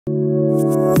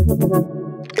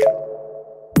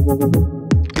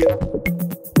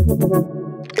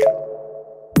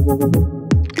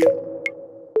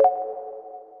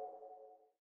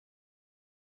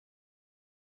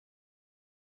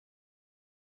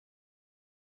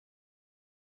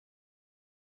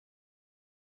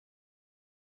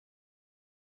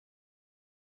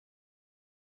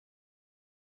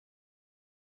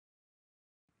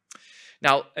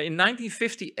Now, in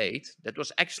 1958, that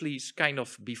was actually kind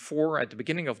of before, at the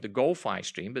beginning of the GoFi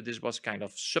stream, but this was kind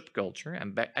of subculture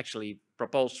and actually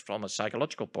proposed from a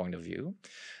psychological point of view.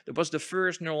 There was the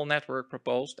first neural network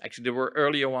proposed. Actually, there were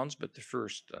earlier ones, but the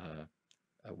first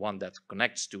one that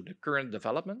connects to the current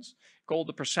developments, called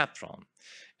the perceptron.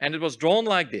 And it was drawn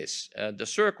like this. The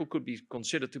circle could be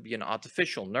considered to be an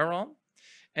artificial neuron,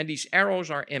 and these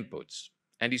arrows are inputs.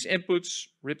 And these inputs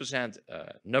represent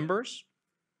numbers.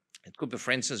 It could, for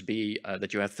instance, be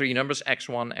that you have three numbers,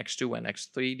 x1, x2, and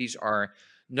x3. These are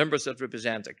numbers that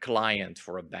represent a client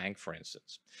for a bank, for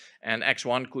instance. And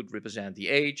x1 could represent the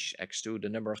age, x2 the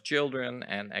number of children,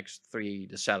 and x3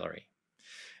 the salary.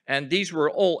 And these were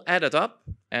all added up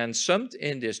and summed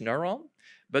in this neuron.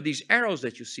 But these arrows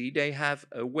that you see, they have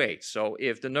a weight. So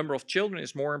if the number of children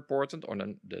is more important, or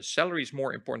the salary is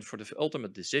more important for the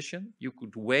ultimate decision, you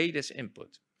could weigh this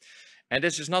input. And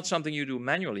this is not something you do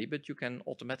manually, but you can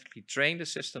automatically train the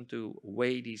system to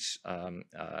weigh these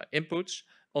inputs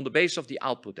on the basis of the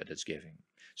output that it's giving.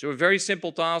 So a very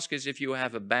simple task is, if you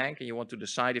have a bank and you want to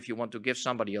decide if you want to give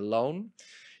somebody a loan,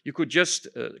 you could just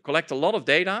collect a lot of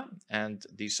data and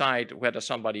decide whether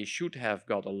somebody should have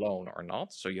got a loan or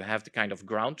not. So you have the kind of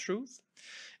ground truth.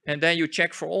 And then you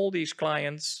check for all these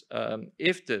clients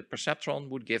if the perceptron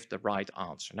would give the right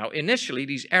answer. Now, initially,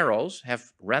 these arrows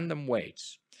have random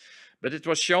weights. But it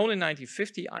was shown in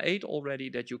 1958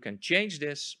 already that you can change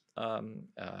this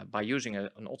by using an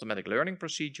automatic learning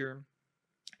procedure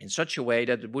in such a way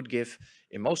that it would give,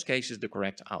 in most cases, the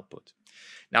correct output.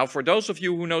 Now, for those of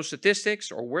you who know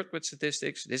statistics or work with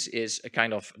statistics, this is a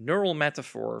kind of neural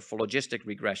metaphor for logistic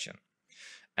regression.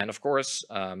 And of course,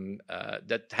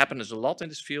 that happens a lot in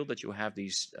this field, that you have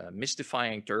these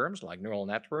mystifying terms like neural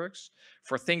networks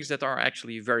for things that are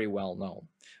actually very well known.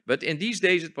 But in these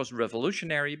days, it was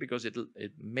revolutionary because it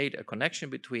made a connection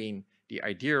between the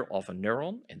idea of a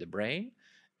neuron in the brain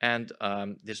and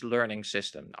this learning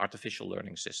system, artificial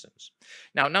learning systems.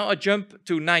 Now I jump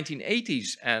to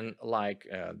 1980s and like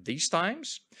these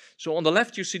times. So on the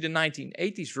left, you see the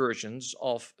 1980s versions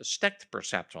of stacked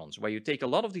perceptrons, where you take a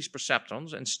lot of these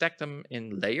perceptrons and stack them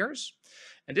in layers.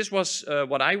 And this was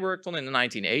what I worked on in the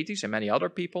 1980s and many other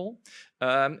people.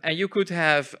 And you could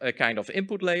have a kind of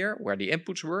input layer where the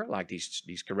inputs were, like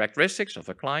these characteristics of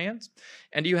a client.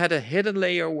 And you had a hidden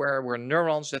layer where were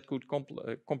neurons that could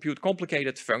compute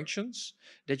complicated functions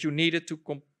that you needed to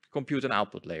compute an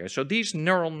output layer. So these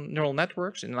neural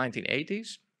networks in the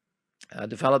 1980s,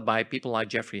 developed by people like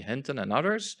Geoffrey Hinton and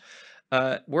others,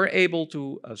 were able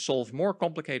to solve more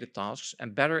complicated tasks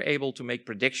and better able to make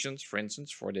predictions, for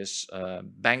instance, for this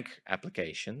bank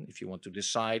application, if you want to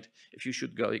decide if you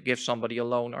should give somebody a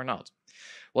loan or not.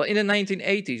 Well, in the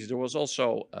 1980s, there was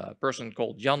also a person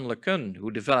called Jan LeCun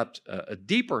who developed a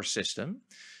deeper system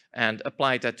and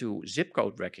applied that to zip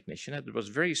code recognition. It was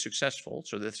very successful.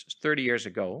 So that's 30 years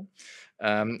ago.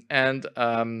 But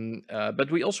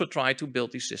we also tried to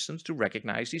build these systems to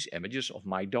recognize these images of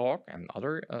my dog and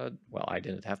other, well, I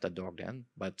didn't have that dog then,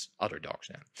 but other dogs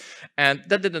then. And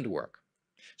that didn't work.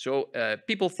 So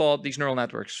people thought these neural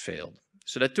networks failed.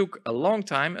 So that took a long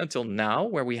time until now,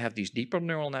 where we have these deeper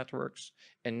neural networks.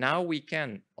 And now we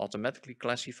can automatically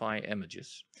classify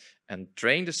images and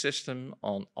train the system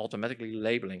on automatically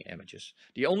labeling images.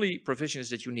 The only provision is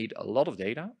that you need a lot of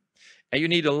data. And you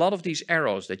need a lot of these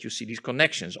arrows that you see, these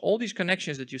connections. All these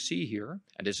connections that you see here,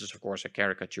 and this is of course a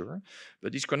caricature,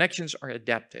 but these connections are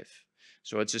adaptive.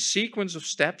 So it's a sequence of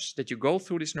steps that you go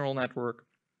through this neural network,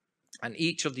 and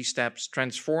each of these steps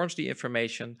transforms the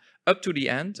information up to the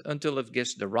end until it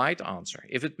gives the right answer.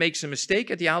 If it makes a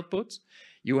mistake at the output,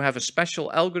 you have a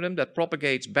special algorithm that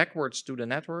propagates backwards to the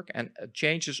network and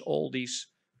changes all these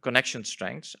connection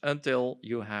strengths until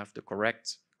you have the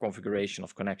correct configuration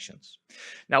of connections.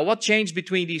 Now, what changed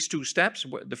between these two steps?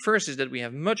 The first is that we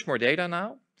have much more data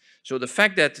now. So the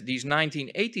fact that these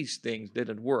 1980s things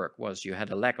didn't work was you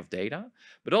had a lack of data,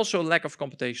 but also a lack of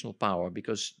computational power,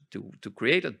 because to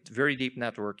create a very deep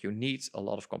network, you need a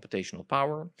lot of computational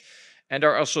power. And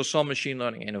there are also some machine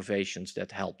learning innovations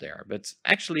that help there. But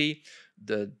actually,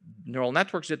 the neural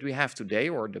networks that we have today,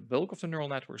 or the bulk of the neural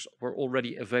networks, were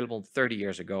already available 30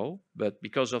 years ago. But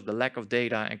because of the lack of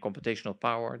data and computational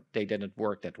power, they didn't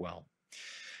work that well.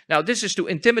 Now, this is to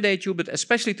intimidate you, but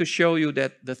especially to show you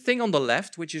that the thing on the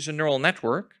left, which is a neural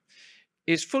network,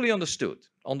 is fully understood.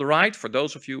 On the right, for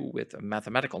those of you with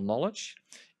mathematical knowledge,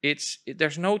 it's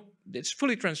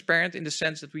fully transparent in the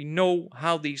sense that we know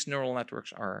how these neural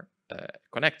networks are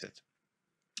connected.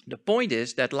 The point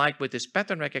is that, like with this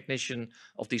pattern recognition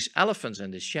of these elephants in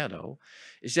this shadow,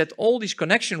 is that all these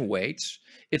connection weights,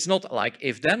 it's not like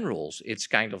if-then rules, it's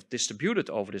kind of distributed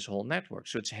over this whole network.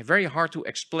 So it's very hard to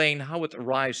explain how it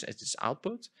arrives at its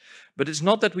output, but it's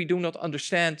not that we do not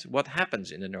understand what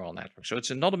happens in the neural network. So it's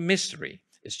not a mystery.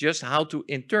 It's just how to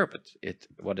interpret it,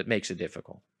 what it makes it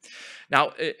difficult.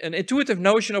 Now, an intuitive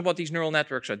notion of what these neural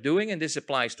networks are doing, and this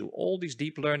applies to all these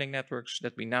deep learning networks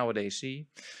that we nowadays see,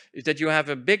 is that you have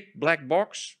a big black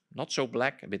box, not so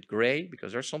black, a bit gray,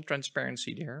 because there's some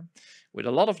transparency there, with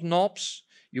a lot of knobs.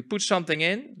 You put something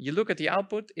in, you look at the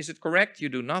output, is it correct? You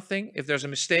do nothing. If there's a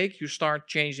mistake, you start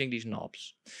changing these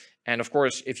knobs. And of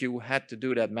course, if you had to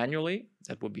do that manually,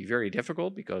 that would be very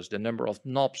difficult because the number of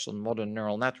knobs on modern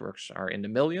neural networks are in the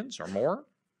millions or more.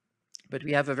 But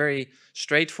we have a very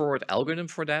straightforward algorithm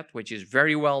for that, which is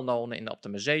very well known in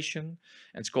optimization.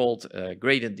 And it's called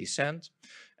gradient descent.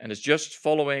 And it's just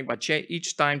following by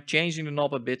each time changing the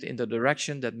knob a bit in the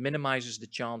direction that minimizes the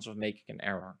chance of making an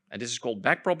error. And this is called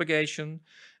backpropagation.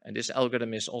 And this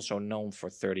algorithm is also known for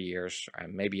 30 years,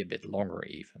 and maybe a bit longer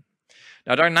even.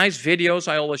 Now, there are nice videos.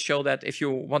 I always show that if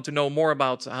you want to know more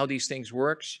about how these things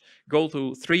work, go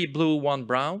to 3 Blue, 1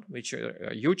 Brown, which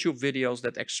are YouTube videos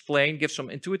that give some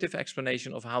intuitive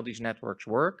explanation of how these networks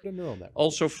work.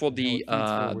 Also for the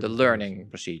learning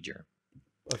procedure.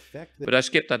 But I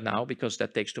skipped that now because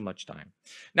that takes too much time.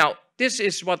 Now, this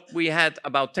is what we had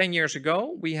about 10 years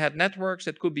ago. We had networks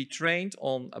that could be trained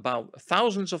on about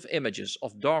thousands of images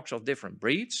of dogs of different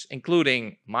breeds,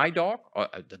 including my dog, or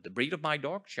the breed of my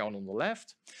dog, shown on the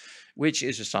left, which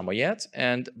is a Samoyed.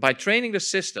 And by training the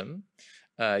system,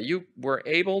 you were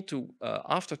able to,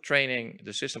 after training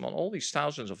the system on all these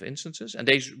thousands of instances, and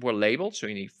they were labeled, so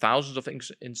you need thousands of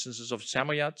instances of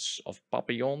Samoyeds, of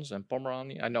Papillons and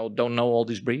Pomeranian. I don't know all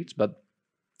these breeds, but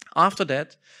after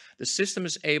that, the system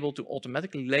is able to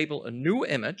automatically label a new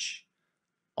image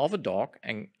of a dog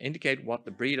and indicate what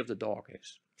the breed of the dog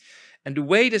is. And the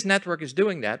way this network is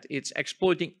doing that, it's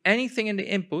exploiting anything in the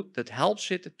input that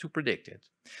helps it to predict it.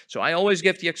 So I always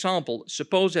give the example,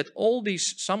 suppose that all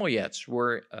these Samoyeds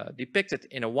were depicted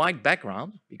in a white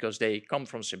background, because they come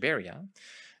from Siberia,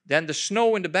 then the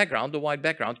snow in the background, the white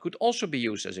background, could also be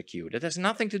used as a cue. That has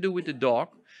nothing to do with the dog,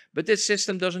 but this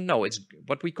system doesn't know. It's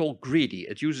what we call greedy.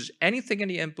 It uses anything in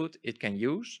the input it can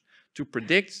use to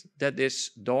predict that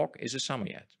this dog is a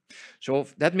Samoyed. So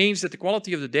that means that the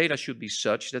quality of the data should be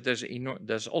such that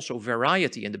there's also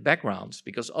variety in the backgrounds,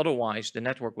 because otherwise the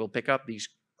network will pick up these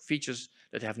features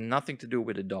that have nothing to do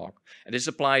with the dog. And this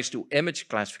applies to image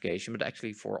classification, but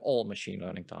actually for all machine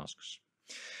learning tasks.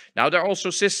 Now, there are also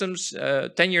systems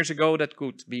 10 years ago that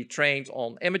could be trained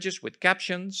on images with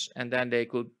captions, and then they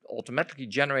could automatically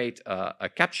generate a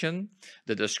caption,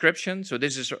 the description. So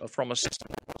this is from a system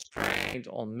that was trained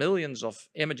on millions of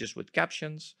images with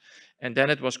captions, and then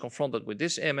it was confronted with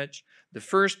this image. The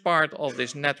first part of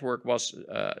this network was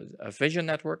a vision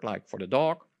network, like for the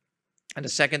dog. And the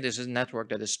second is a network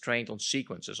that is trained on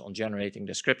sequences, on generating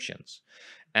descriptions.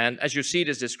 And as you see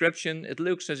this description, it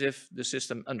looks as if the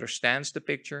system understands the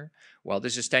picture. Well,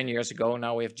 this is 10 years ago.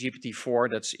 Now we have GPT-4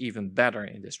 that's even better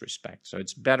in this respect. So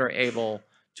it's better able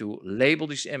to label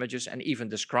these images and even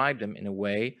describe them in a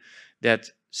way that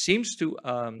seems to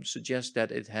suggest that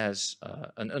it has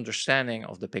an understanding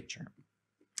of the picture.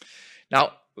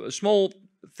 Now, a small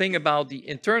thing about the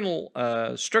internal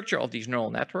structure of these neural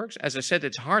networks. As I said,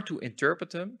 it's hard to interpret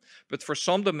them, but for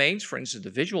some domains, for instance, the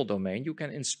visual domain, you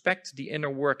can inspect the inner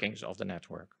workings of the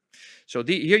network. So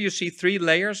here you see 3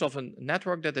 layers of a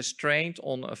network that is trained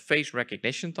on a face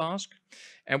recognition task.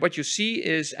 And what you see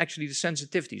is actually the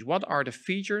sensitivities. What are the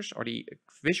features or the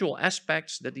visual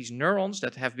aspects that these neurons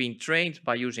that have been trained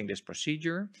by using this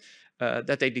procedure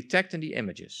that they detect in the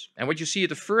images. And what you see at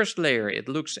the first layer, it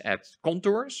looks at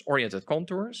contours, oriented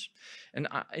contours. An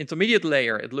intermediate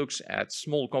layer, it looks at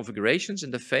small configurations in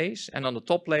the face. And on the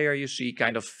top layer, you see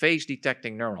kind of face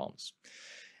detecting neurons.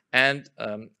 And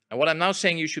what I'm now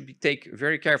saying you should take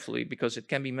very carefully because it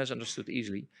can be misunderstood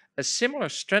easily. A similar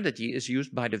strategy is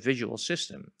used by the visual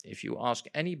system. If you ask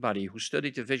anybody who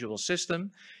studied the visual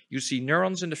system, you see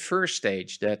neurons in the first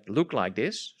stage that look like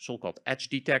this, so-called edge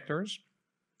detectors.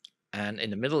 And in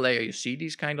the middle layer, you see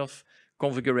these kind of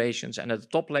configurations. And at the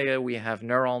top layer, we have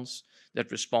neurons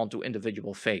that respond to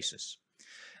individual faces.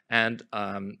 And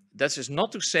this is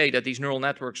not to say that these neural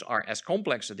networks are as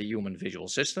complex as the human visual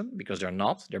system, because they're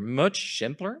not. They're much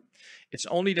simpler. It's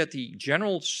only that the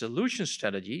general solution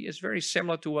strategy is very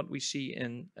similar to what we see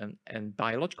in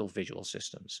biological visual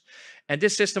systems. And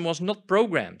this system was not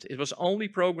programmed. It was only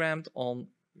programmed on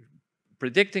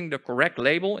predicting the correct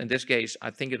label. In this case,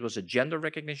 I think it was a gender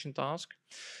recognition task.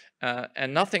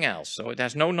 And nothing else. So it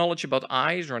has no knowledge about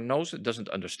eyes or nose. It doesn't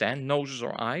understand noses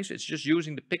or eyes. It's just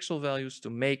using the pixel values to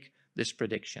make this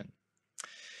prediction.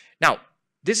 Now,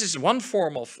 this is one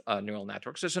form of neural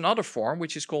networks. There's another form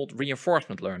which is called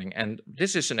reinforcement learning. And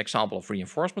this is an example of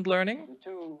reinforcement learning. The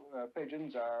two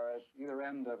pigeons are at either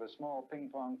end of a small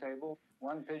ping pong table.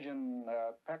 One pigeon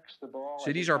pecks the ball.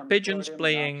 So these are pigeons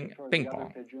playing ping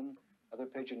pong. Other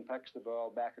pigeon pecks the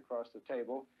ball back across the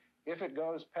table. If it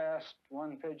goes past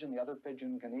one pigeon, the other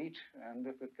pigeon can eat, and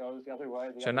if it goes the other way,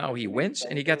 so now he wins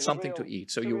and he gets something to eat.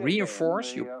 So you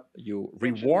reinforce, you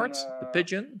reward the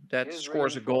pigeon that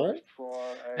scores a goal,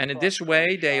 and in this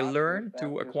way they learn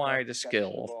to acquire the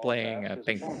skill of playing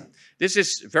ping pong. This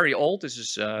is very old. This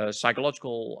is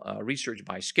psychological research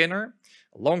by Skinner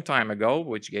a long time ago,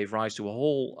 which gave rise to a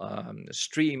whole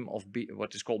stream of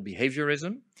what is called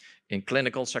behaviorism in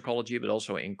clinical psychology, but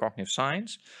also in cognitive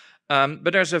science.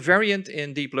 But there's a variant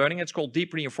in deep learning. It's called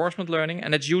deep reinforcement learning,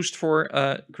 and it's used for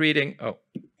creating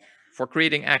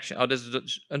action.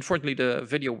 Unfortunately, the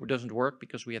video doesn't work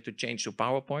because we had to change to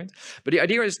PowerPoint. But the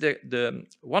idea is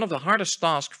one of the hardest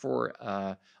tasks for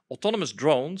autonomous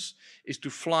drones is to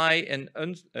fly in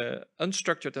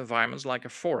unstructured environments like a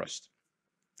forest.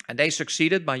 And they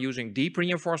succeeded by using deep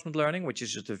reinforcement learning, which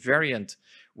is just a variant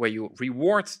where you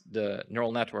reward the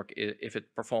neural network if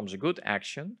it performs a good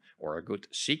action or a good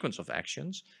sequence of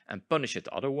actions and punish it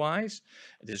otherwise.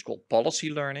 This is called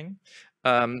policy learning.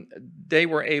 They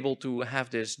were able to have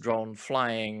this drone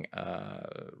flying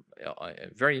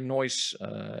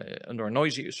under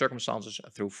noisy circumstances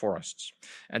through forests.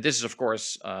 And this is, of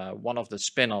course, one of the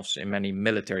spin-offs in many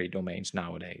military domains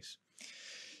nowadays.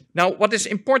 Now, what is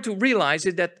important to realize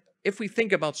is that if we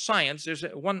think about science, there's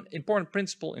one important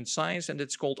principle in science, and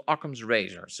it's called Occam's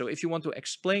razor. So if you want to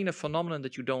explain a phenomenon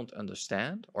that you don't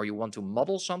understand, or you want to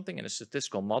model something in a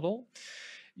statistical model,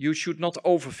 you should not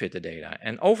overfit the data.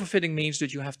 And overfitting means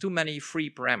that you have too many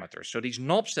free parameters. So these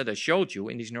knobs that I showed you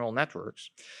in these neural networks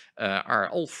are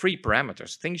all free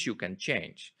parameters, things you can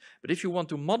change. But if you want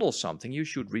to model something, you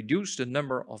should reduce the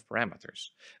number of parameters.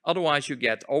 Otherwise, you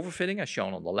get overfitting, as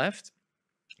shown on the left.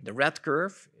 The red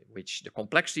curve, which the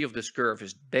complexity of this curve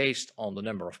is based on the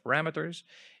number of parameters,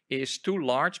 is too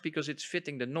large because it's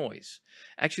fitting the noise.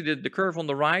 Actually, the curve on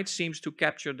the right seems to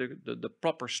capture the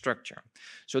proper structure.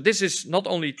 So this is not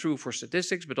only true for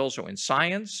statistics, but also in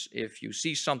science. If you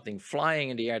see something flying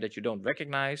in the air that you don't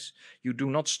recognize, you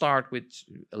do not start with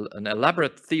an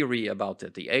elaborate theory about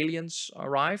that the aliens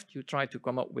arrived. You try to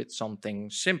come up with something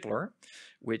simpler,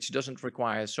 which doesn't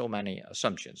require so many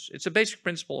assumptions. It's a basic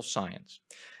principle of science.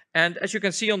 And as you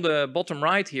can see on the bottom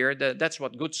right here, that's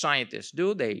what good scientists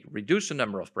do. They reduce the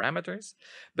number of parameters.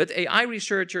 But AI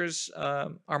researchers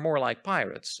are more like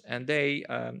pirates, and they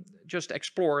just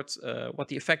explored what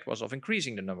the effect was of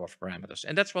increasing the number of parameters.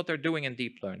 And that's what they're doing in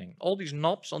deep learning. All these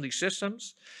knobs on these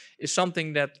systems is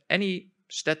something that any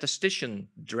statistician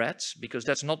dreads, because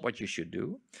that's not what you should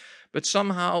do. But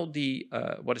somehow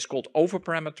what is called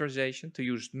overparameterization, to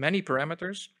use many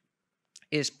parameters,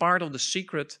 is part of the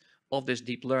secret of this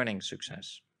deep learning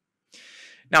success.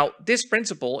 Now, this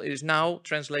principle is now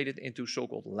translated into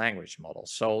so-called language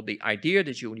models. So the idea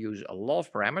that you use a lot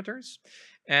of parameters,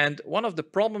 and one of the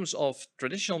problems of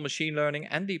traditional machine learning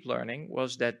and deep learning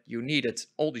was that you needed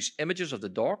all these images of the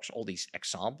dogs, all these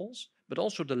examples, but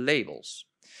also the labels.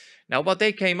 Now, what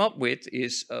they came up with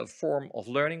is a form of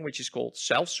learning which is called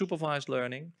self-supervised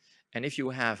learning. And if you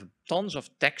have tons of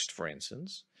text, for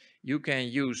instance, you can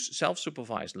use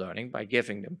self-supervised learning by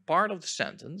giving them part of the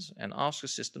sentence and ask the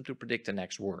system to predict the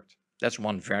next word. That's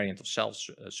one variant of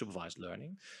self-supervised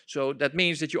learning. So that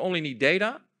means that you only need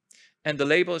data, and the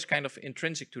label is kind of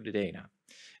intrinsic to the data.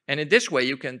 And in this way,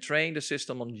 you can train the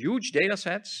system on huge data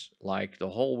sets, like the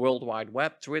whole World Wide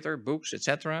Web, Twitter, books,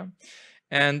 etc.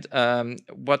 And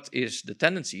what is the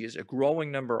tendency is a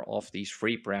growing number of these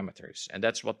free parameters. And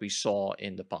that's what we saw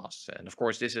in the past. And of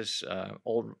course, this is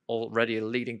already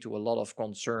leading to a lot of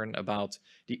concern about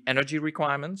the energy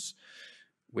requirements,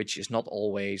 which is not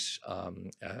always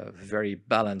a very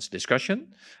balanced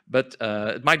discussion, but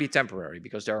it might be temporary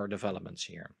because there are developments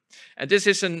here. And this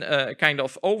is a kind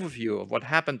of overview of what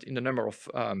happened in the number of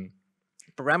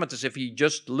parameters, if you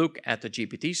just look at the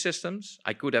GPT systems,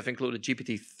 I could have included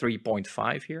GPT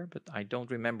 3.5 here, but I don't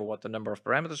remember what the number of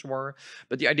parameters were.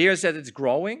 But the idea is that it's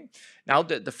growing. Now,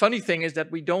 the funny thing is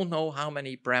that we don't know how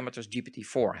many parameters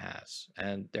GPT-4 has,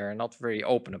 and they're not very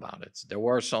open about it. There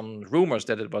were some rumors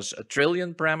that it was 1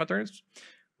 trillion parameters,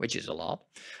 which is a lot,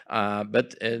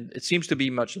 but it seems to be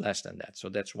much less than that. So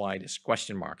that's why this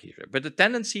question mark here. But the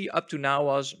tendency up to now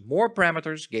was more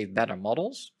parameters gave better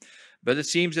models. But it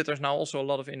seems that there's now also a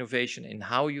lot of innovation in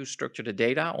how you structure the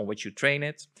data on which you train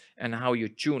it and how you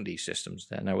tune these systems.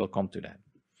 And I will come to that.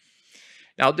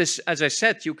 Now, this, as I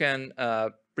said, you can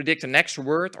predict the next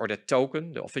word or the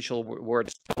token. The official word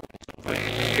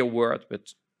is a word,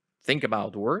 but think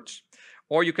about words.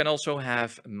 Or you can also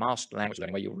have masked language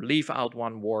learning, where you leave out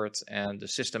one word and the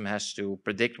system has to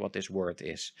predict what this word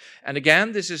is. And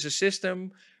again, this is a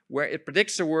system where it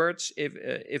predicts the words.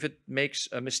 If it makes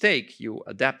a mistake, you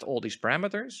adapt all these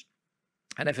parameters.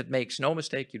 And if it makes no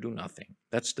mistake, you do nothing.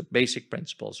 That's the basic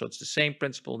principle. So it's the same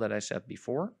principle that I said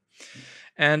before.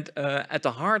 And at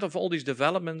the heart of all these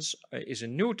developments is a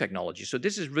new technology. So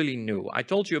this is really new. I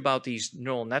told you about these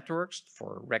neural networks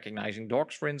for recognizing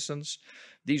dogs, for instance.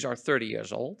 These are 30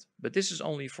 years old, but this is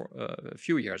only for a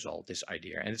few years old, this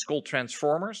idea. And it's called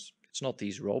transformers. It's not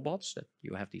these robots that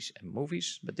you have these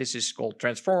movies, but this is called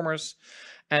transformers.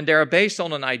 And they're based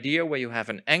on an idea where you have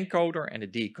an encoder and a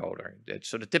decoder.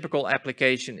 So the typical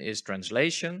application is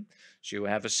translation. So you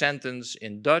have a sentence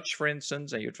in Dutch, for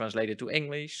instance, and you translate it to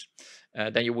English.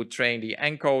 Then you would train the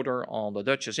encoder on the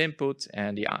Dutch as input,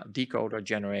 and the decoder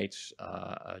generates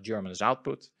German as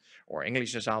output or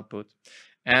English as output.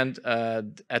 And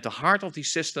at the heart of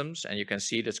these systems, and you can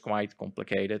see that's quite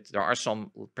complicated, there are some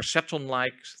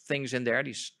perceptron-like things in there,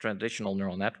 these traditional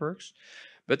neural networks.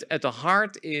 But at the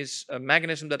heart is a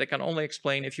mechanism that I can only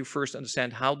explain if you first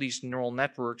understand how these neural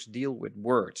networks deal with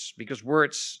words, because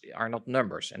words are not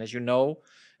numbers. And as you know,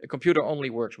 a computer only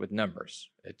works with numbers.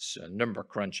 It's a number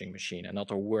crunching machine and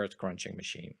not a word crunching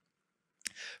machine.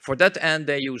 For that end,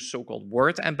 they use so-called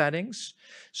word embeddings.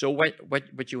 So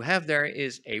what you have there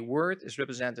is a word is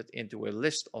represented into a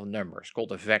list of numbers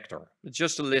called a vector. It's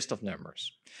just a list of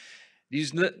numbers.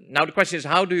 Now the question is,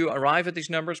 how do you arrive at these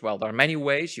numbers? Well, there are many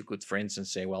ways. You could, for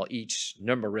instance, say, well, each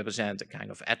number represents a kind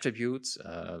of attribute,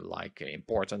 like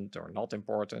important or not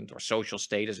important, or social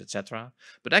status, etc.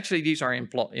 But actually, these are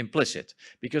implicit,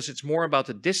 because it's more about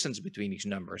the distance between these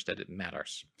numbers that it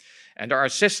matters. And there are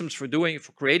systems for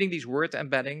creating these word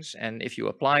embeddings, and if you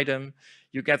apply them,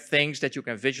 you get things that you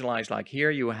can visualize. Like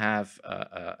here, you have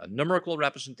a numerical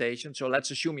representation. So let's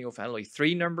assume you have only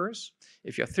 3 numbers.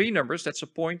 If you have 3 numbers, that's a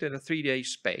point in a 3D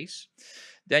space.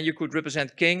 Then you could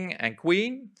represent king and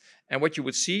queen. And what you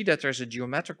would see that there's a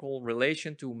geometrical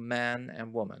relation to man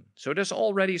and woman. So there's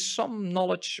already some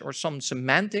knowledge or some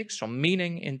semantics, some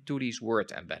meaning into these word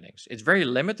embeddings. It's very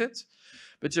limited,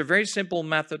 but it's a very simple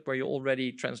method where you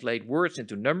already translate words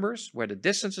into numbers, where the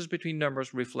distances between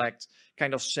numbers reflect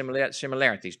kind of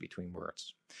similarities between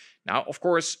words. Now, of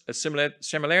course, a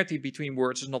similarity between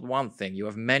words is not one thing. You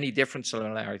have many different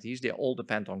similarities. They all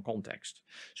depend on context.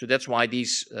 So that's why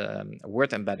these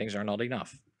word embeddings are not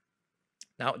enough.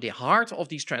 Now, the heart of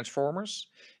these transformers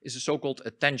is a so-called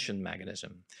attention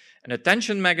mechanism. An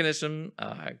attention mechanism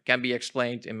can be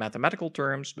explained in mathematical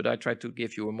terms, but I try to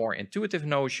give you a more intuitive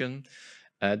notion.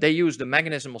 They use the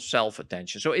mechanism of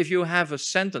self-attention. So if you have a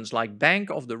sentence like bank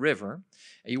of the river,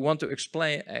 and you want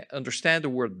to understand the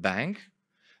word bank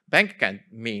can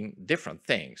mean different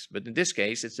things. But in this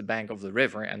case, it's the bank of the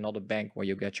river and not a bank where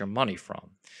you get your money from.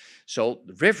 So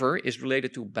the river is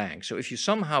related to bank. So if you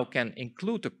somehow can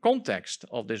include the context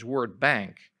of this word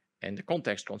bank, and the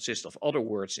context consists of other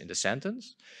words in the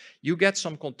sentence, you get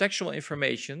some contextual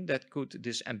information that could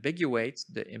disambiguate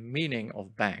the meaning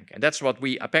of bank. And that's what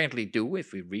we apparently do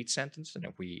if we read sentences and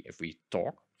if we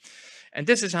talk. And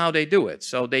this is how they do it.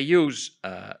 So they use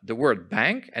the word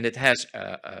bank, and it has,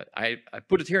 I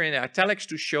put it here in italics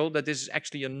to show that this is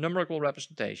actually a numerical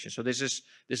representation. So this is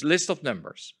this list of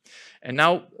numbers. And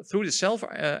now through the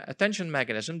self-attention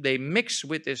mechanism, they mix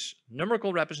with this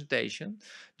numerical representation,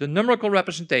 the numerical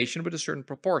representation with a certain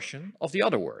proportion of the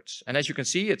other words. And as you can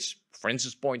see, it's, for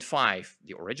instance, 0.5,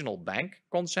 the original bank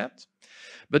concept.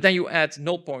 But then you add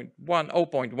 0.1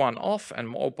 off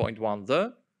and 0.1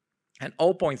 the, and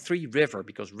 0.3 river,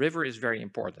 because river is very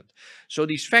important. So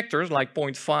these factors like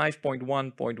 0.5,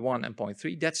 0.1, 0.1, and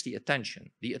 0.3, that's the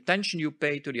attention you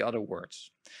pay to the other words.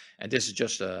 And this is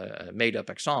just a made-up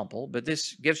example, but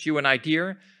this gives you an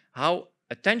idea how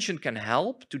attention can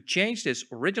help to change this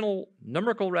original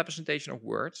numerical representation of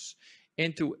words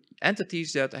into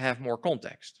entities that have more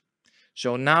context.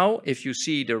 So now if you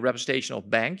see the representation of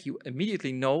bank, you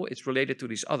immediately know it's related to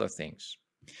these other things.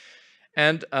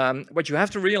 And what you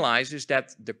have to realize is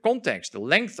that the context, the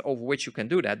length over which you can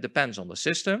do that depends on the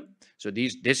system. So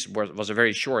this was a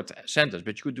very short sentence,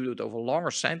 but you could do it over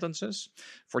longer sentences.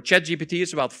 For ChatGPT,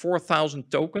 it's about 4,000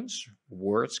 tokens,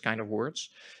 words, kind of words.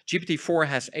 GPT-4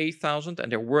 has 8,000 and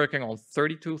they're working on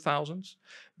 32,000.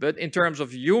 But in terms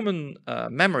of human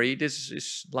memory, this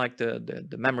is like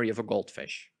the memory of a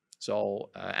goldfish. So,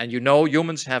 and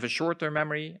humans have a short-term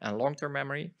memory and long-term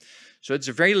memory. So it's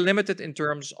very limited in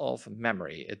terms of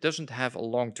memory. It doesn't have a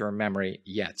long-term memory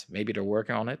yet. Maybe they're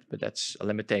working on it, but that's a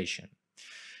limitation.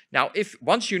 Now,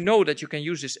 once you know that you can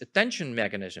use this attention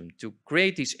mechanism to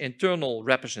create these internal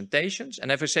representations,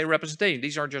 and if I say representation,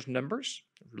 these are just numbers,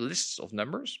 lists of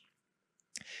numbers.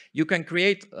 You can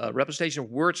create a representation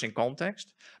of words in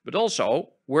context, but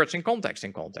also words in context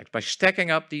by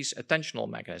stacking up these attentional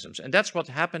mechanisms. And that's what's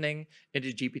happening in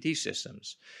the GPT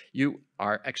systems. You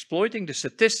are exploiting the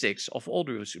statistics of all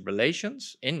those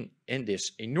relations in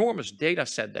this enormous data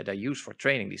set that I use for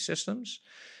training these systems.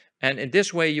 And in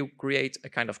this way, you create a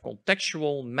kind of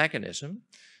contextual mechanism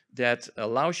that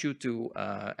allows you to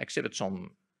exhibit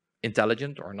some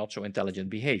intelligent or not so intelligent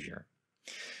behavior.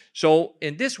 So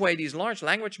in this way, these large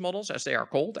language models, as they are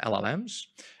called, LLMs,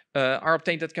 are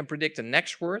obtained that can predict the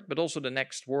next word, but also the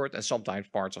next word and sometimes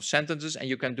parts of sentences. And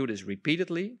you can do this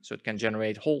repeatedly. So it can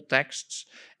generate whole texts.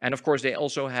 And of course, they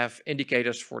also have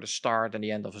indicators for the start and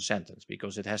the end of a sentence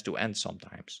because it has to end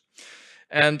sometimes.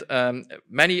 And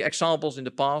many examples in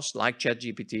the past, like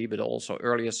ChatGPT, but also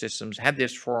earlier systems, had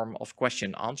this form of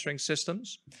question answering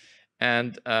systems.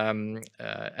 And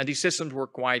these systems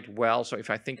work quite well. So if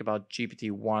I think about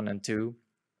GPT-1 and 2,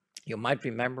 you might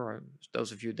remember,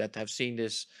 those of you that have seen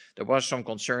this, there was some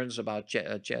concerns about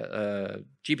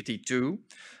GPT-2,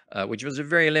 which was a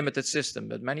very limited system,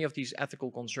 but many of these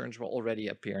ethical concerns were already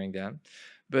appearing then.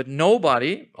 But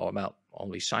nobody, or well,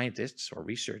 only scientists or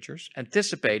researchers,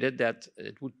 anticipated that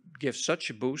it would give such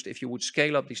a boost if you would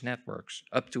scale up these networks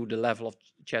up to the level of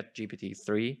ChatGPT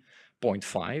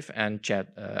 3.5 and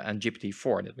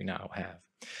GPT-4 that we now have.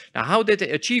 Now, how did they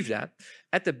achieve that?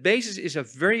 At the basis is a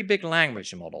very big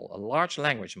language model, a large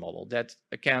language model that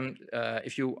can,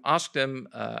 if you ask them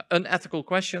unethical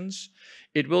questions,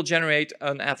 it will generate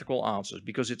unethical answers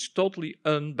because it's totally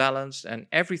unbalanced and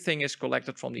everything is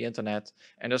collected from the internet.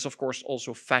 And there's, of course,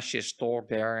 also fascist talk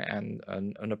there and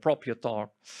inappropriate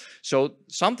talk. So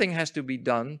something has to be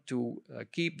done to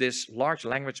keep this large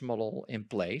language model in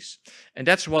place. And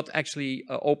that's what actually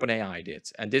OpenAI did.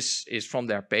 And this is from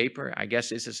their paper. I guess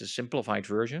this is a simplified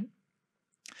version.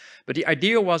 But the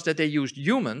idea was that they used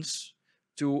humans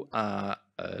to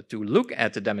look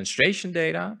at the demonstration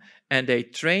data and they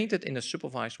trained it in a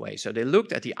supervised way. So they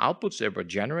looked at the outputs that were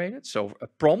generated. So a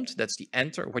prompt, that's the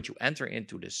what you enter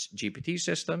into this GPT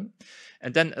system.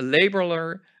 And then a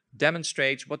labeler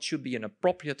demonstrates what should be an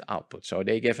appropriate output. So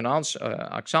they give an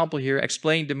example here,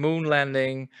 explain the moon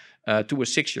landing to a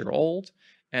 6-year-old.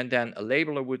 And then a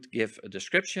labeler would give a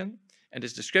description. And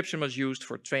this description was used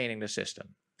for training the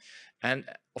system. And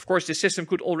of course, the system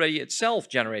could already itself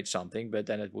generate something, but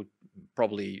then it would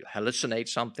probably hallucinate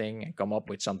something and come up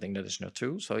with something that is not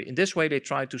true. So in this way, they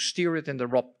tried to steer it in the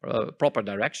proper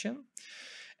direction.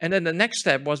 And then the next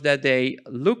step was that they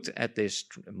looked at this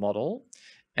model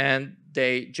and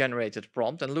they generated a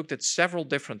prompt and looked at several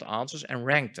different answers and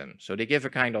ranked them. So they give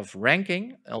a kind of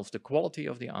ranking of the quality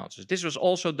of the answers. This was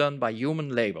also done by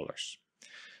human labelers.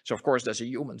 So of course, there's a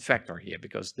human factor here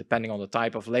because depending on the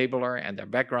type of labeler and their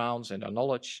backgrounds and their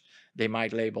knowledge, they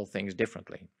might label things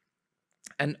differently.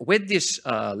 And with this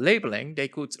labeling, they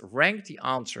could rank the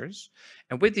answers.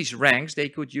 And with these ranks, they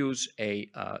could use a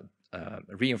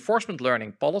reinforcement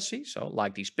learning policy, so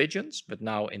like these pigeons, but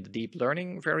now in the deep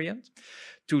learning variant,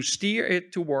 to steer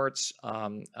it towards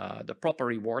the proper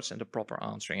rewards and the proper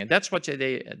answering. And that's what they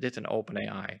did in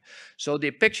OpenAI. So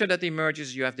the picture that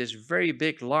emerges, you have this very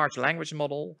big, large language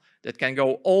model that can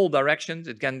go all directions.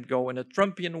 It can go in a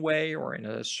Trumpian way or in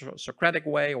a Socratic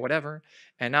way or whatever.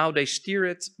 And now they steer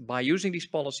it by using these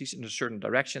policies in a certain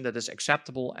direction that is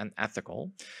acceptable and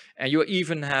ethical. And you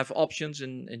even have options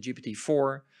in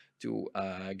GPT-4 to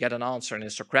get an answer in a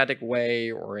Socratic way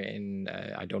or in,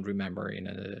 I don't remember, in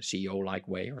a CEO-like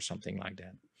way or something like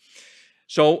that.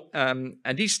 So, and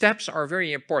these steps are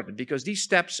very important because these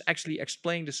steps actually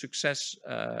explain the success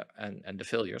and the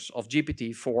failures of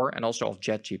GPT-4 and also of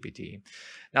ChatGPT.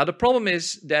 Now, the problem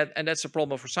is that, and that's a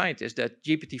problem for scientists, that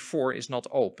GPT-4 is not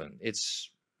open.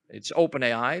 It's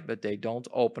OpenAI, but they don't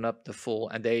open up the full,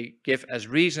 and they give as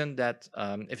reason that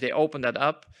if they open that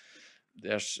up,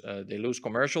 they lose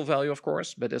commercial value, of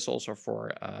course, but it's also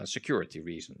for security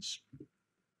reasons.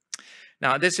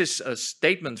 Now, this is a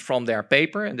statement from their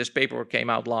paper, and this paper came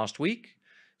out last week.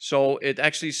 So it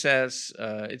actually says,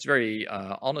 it's very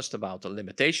honest about the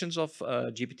limitations of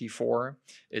GPT-4.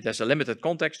 It has a limited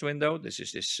context window. This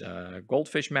is this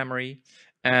goldfish memory.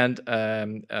 And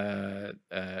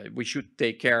we should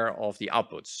take care of the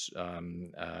outputs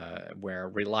where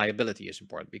reliability is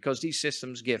important, because these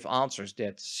systems give answers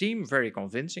that seem very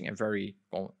convincing and very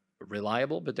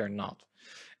reliable, but they're not.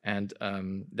 And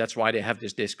that's why they have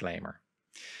this disclaimer.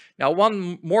 Now,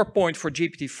 one more point for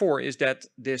GPT-4 is that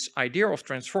this idea of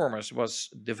transformers was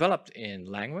developed in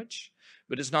language,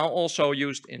 but is now also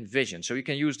used in vision. So you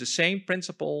can use the same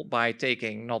principle by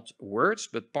taking not words,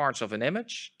 but parts of an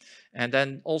image, and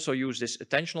then also use this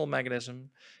attentional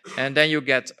mechanism. And then you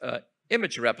get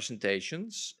image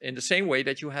representations in the same way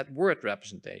that you had word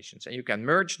representations, and you can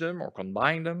merge them or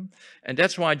combine them. And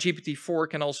that's why GPT-4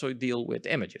 can also deal with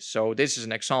images. So this is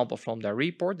an example from their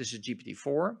report. This is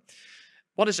GPT-4.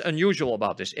 What is unusual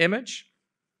about this image?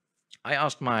 I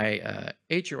asked my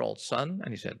 8-year-old son,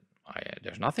 and he said,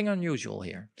 there's nothing unusual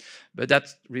here. But that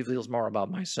reveals more about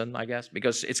my son, I guess,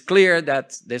 because it's clear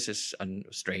that this is a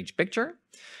strange picture.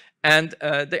 And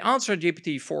the answer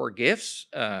GPT-4 gives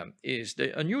is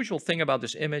the unusual thing about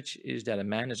this image is that a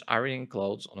man is ironing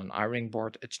clothes on an ironing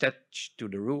board attached to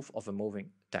the roof of a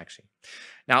moving taxi.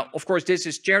 Now, of course, this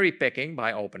is cherry picking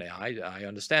by OpenAI. I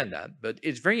understand that, but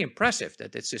it's very impressive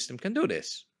that this system can do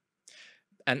this.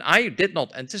 And I did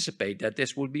not anticipate that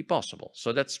this would be possible.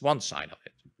 So that's one side of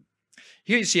it.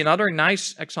 Here you see another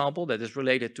nice example that is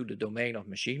related to the domain of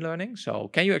machine learning. So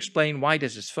can you explain why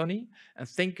this is funny and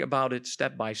think about it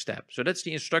step by step? So that's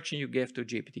the instruction you give to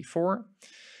GPT-4.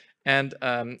 And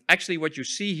actually what you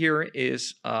see here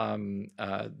is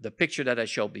the picture that I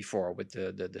showed before with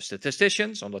the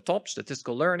statisticians on the top,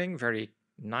 statistical learning, very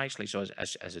nicely, so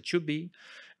as it should be.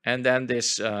 And then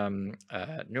this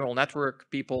neural network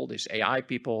people, this AI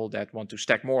people that want to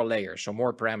stack more layers, so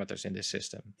more parameters in this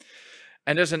system.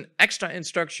 And there's an extra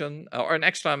instruction or an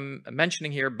extra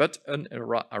mentioning here, but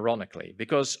ironically,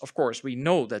 because of course we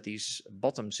know that these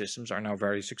bottom systems are now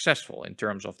very successful in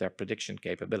terms of their prediction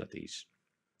capabilities.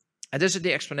 And this is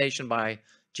the explanation by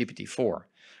GPT-4,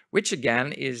 which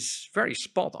again is very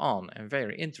spot on and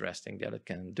very interesting that it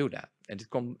can do that. And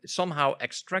it can somehow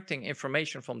extracting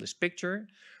information from this picture,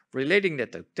 relating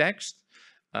that to text,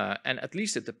 and at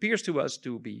least it appears to us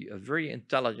to be a very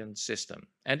intelligent system.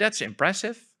 And that's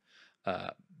impressive.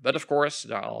 But of course,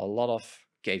 there are a lot of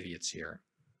caveats here.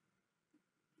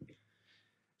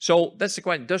 So that's the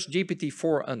question, does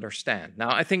GPT-4 understand?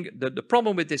 Now, I think the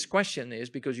problem with this question is,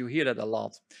 because you hear that a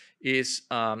lot, is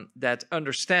that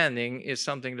understanding is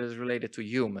something that is related to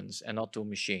humans and not to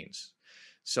machines.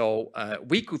 So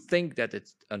we could think that it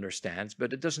understands,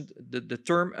 but it doesn't. The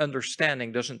term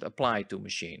understanding doesn't apply to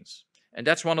machines. And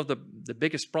that's one of the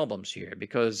biggest problems here,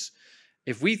 because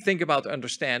if we think about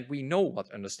understand, we know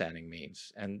what understanding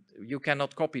means, and you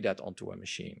cannot copy that onto a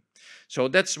machine. So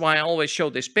that's why I always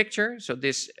show this picture. So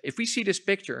if we see this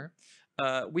picture,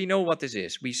 we know what this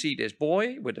is. We see this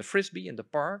boy with a frisbee in the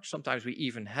park. Sometimes we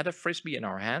even had a frisbee in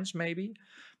our hands, maybe.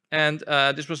 And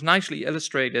this was nicely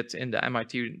illustrated in the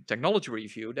MIT Technology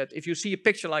Review, that if you see a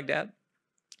picture like that,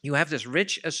 you have this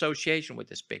rich association with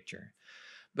this picture.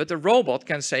 But the robot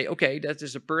can say, okay, that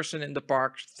is a person in the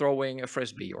park throwing a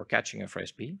frisbee or catching a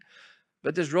frisbee.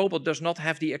 But this robot does not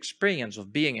have the experience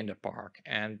of being in the park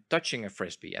and touching a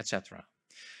frisbee, etc.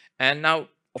 And now,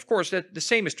 of course, the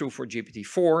same is true for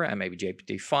GPT-4 and maybe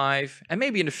GPT-5. And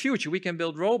maybe in the future, we can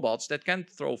build robots that can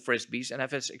throw frisbees and have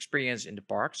this experience in the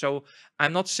park. So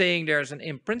I'm not saying there's an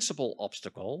in-principle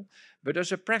obstacle, but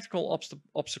there's a practical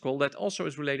obstacle that also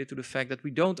is related to the fact that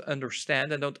we don't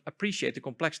understand and don't appreciate the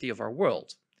complexity of our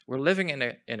world. We're living in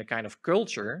a kind of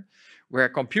culture where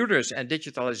computers and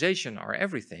digitalization are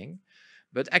everything.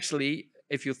 But actually,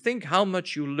 if you think how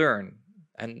much you learn,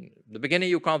 and the beginning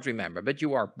you can't remember, but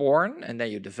you are born and then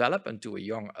you develop into a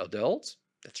young adult.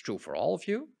 That's true for all of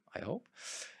you, I hope.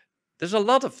 There's a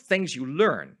lot of things you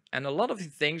learn, and a lot of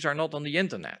things are not on the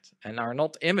internet and are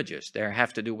not images. They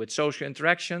have to do with social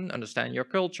interaction, understanding your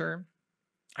culture,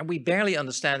 and we barely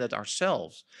understand it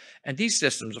ourselves. And these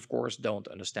systems, of course, don't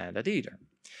understand that either.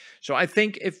 So I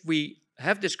think if we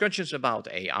have discussions about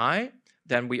AI,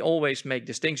 then we always make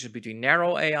distinctions between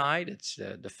narrow AI, that's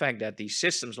the fact that these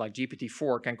systems like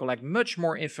GPT-4 can collect much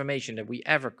more information than we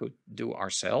ever could do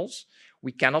ourselves.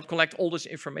 We cannot collect all this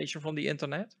information from the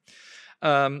internet.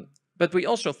 But we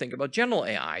also think about general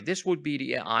AI. This would be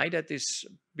the AI that is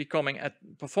performing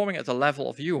at the level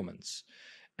of humans.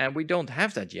 And we don't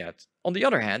have that yet. On the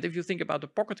other hand, if you think about the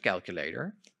pocket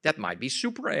calculator, that might be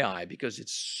super AI because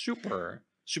it's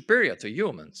superior to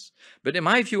humans. But in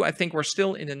my view, I think we're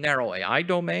still in the narrow AI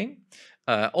domain,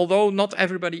 although not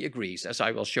everybody agrees, as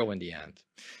I will show in the end.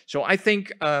 So I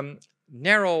think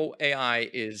narrow AI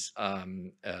is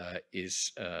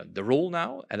the rule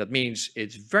now, and that means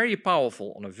it's very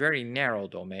powerful on a very narrow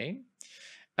domain.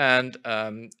 And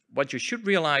what you should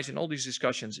realize in all these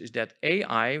discussions is that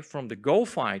AI, from the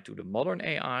GoFi to the modern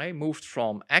AI, moved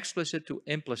from explicit to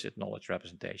implicit knowledge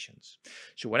representations.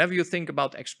 So whenever you think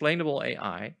about explainable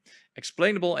AI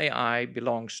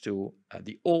belongs to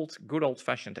the good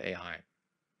old-fashioned AI.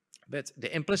 But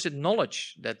the implicit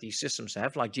knowledge that these systems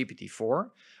have, like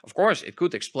GPT-4, of course, it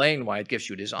could explain why it gives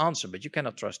you this answer, but you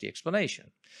cannot trust the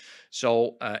explanation.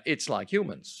 So it's like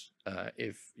humans.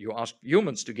 If you ask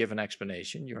humans to give an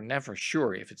explanation, you're never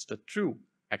sure if it's the true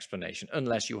explanation,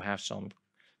 unless you have some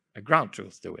ground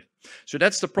truth to it. So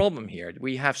that's the problem here.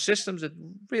 We have systems that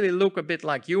really look a bit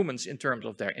like humans in terms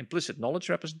of their implicit knowledge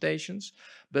representations,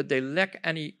 but they lack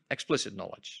any explicit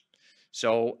knowledge.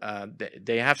 So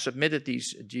they have submitted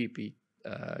these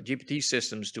GPT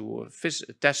systems to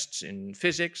tests in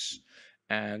physics,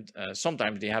 and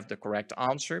sometimes they have the correct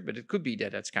answer, but it could be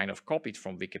that it's kind of copied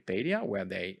from Wikipedia, where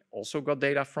they also got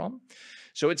data from.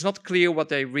 So it's not clear what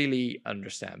they really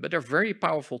understand, but they're very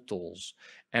powerful tools.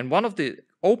 And one of the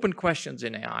open questions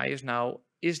in AI is now,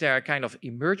 is there a kind of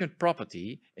emergent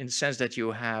property in the sense that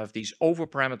you have these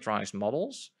over-parameterized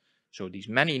models, so these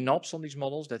many knobs on these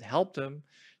models that help them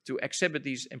to exhibit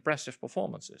these impressive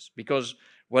performances? Because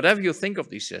whatever you think of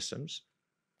these systems,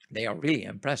 they are really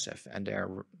impressive, and they're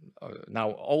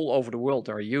now all over the world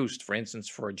are used, for instance,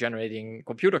 for generating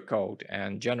computer code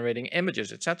and generating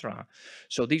images, etc.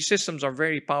 So these systems are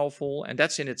very powerful, and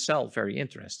that's in itself very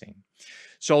interesting.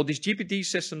 So these GPT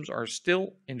systems are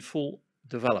still in full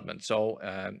development. So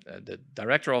the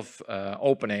director of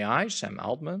OpenAI, Sam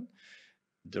Altman,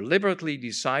 deliberately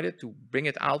decided to bring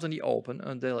it out in the open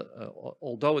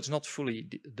although it's not fully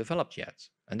developed yet.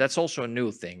 And that's also a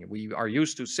new thing. We are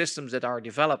used to systems that are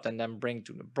developed and then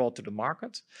brought to the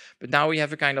market. But now we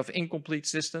have a kind of incomplete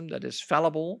system that is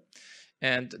fallible.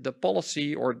 And the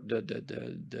policy or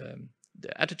the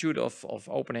attitude of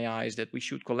OpenAI is that we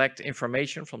should collect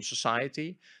information from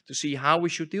society to see how we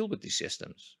should deal with these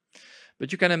systems.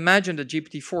 But you can imagine that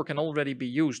GPT-4 can already be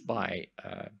used by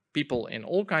people in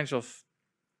all kinds of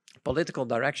political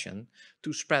direction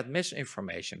to spread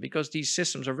misinformation, because these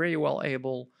systems are very well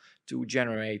able to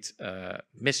generate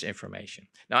misinformation.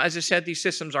 Now, as I said, these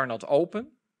systems are not open.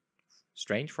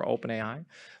 Strange for OpenAI,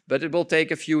 but it will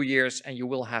take a few years and you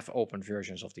will have open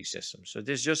versions of these systems. So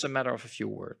this is just a matter of a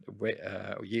few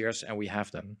years, and we have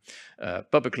them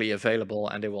publicly available,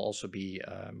 and they will also be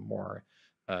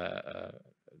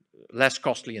less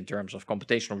costly in terms of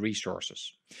computational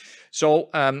resources. So,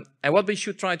 and what we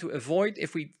should try to avoid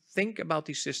if we think about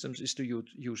these systems is to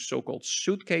use so-called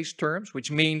suitcase terms,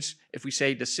 which means if we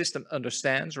say the system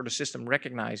understands or the system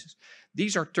recognizes,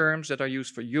 these are terms that are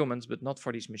used for humans, but not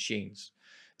for these machines.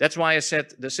 That's why I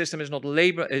said the system is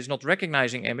not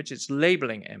recognizing images, it's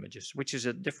labeling images, which is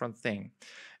a different thing.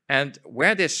 And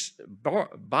where this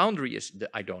boundary is,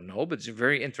 I don't know, but it's a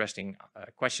very interesting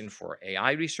question for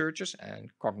AI researchers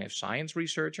and cognitive science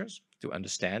researchers to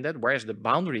understand that. Where is the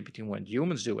boundary between what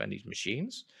humans do and these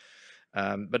machines?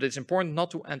 But it's important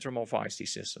not to anthropomorphize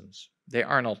these systems. They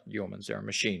are not humans, they are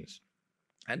machines.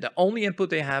 And the only input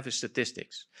they have is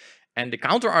statistics. And the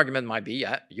counter argument might be,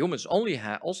 yeah, humans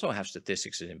also have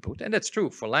statistics as input, and that's true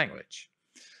for language.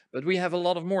 But we have a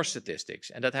lot of more statistics,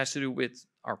 and that has to do with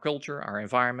our culture, our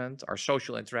environment, our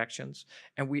social interactions.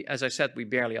 And we, as I said, we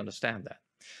barely understand that.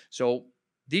 So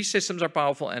these systems are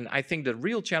powerful, and I think the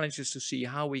real challenge is to see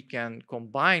how we can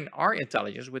combine our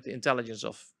intelligence with the intelligence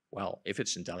of, well, if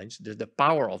it's intelligence, the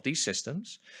power of these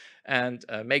systems, and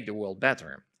make the world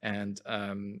better. And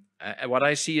what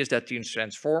I see is that these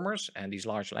transformers and these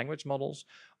large language models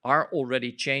are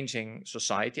already changing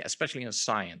society, especially in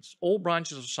science. All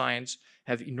branches of science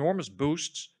have enormous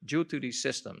boosts due to these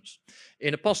systems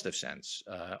in a positive sense.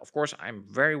 Of course, I'm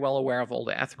very well aware of all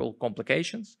the ethical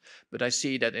complications, but I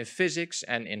see that in physics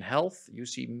and in health, you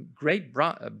see great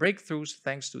breakthroughs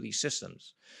thanks to these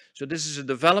systems. So this is a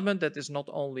development that is not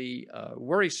only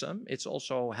worrisome, it's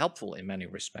also helpful in many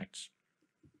respects.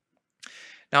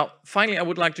 Now, finally, I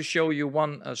would like to show you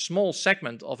one small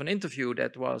segment of an interview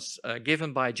that was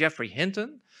given by Geoffrey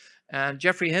Hinton. And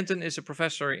Geoffrey Hinton is a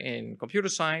professor in computer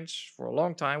science for a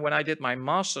long time. When I did my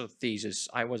master thesis,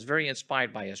 I was very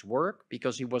inspired by his work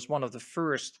because he was one of the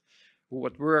first who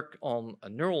would work on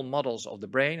neural models of the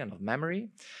brain and of memory.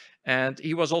 And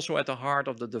he was also at the heart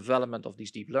of the development of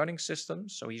these deep learning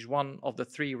systems. So he's one of the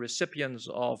 3 recipients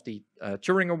of the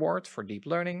Turing Award for deep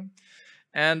learning.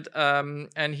 And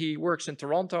he works in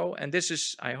Toronto. And this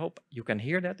is, I hope you can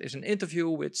hear that, is an interview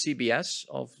with CBS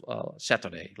of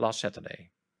last Saturday.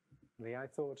 I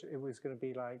thought it was going to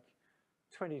be like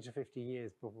 20 to 50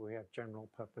 years before we have general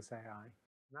purpose AI.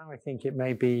 Now I think it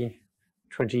may be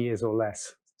 20 years or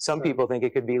less. Some people think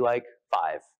it could be like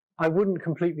 5. I wouldn't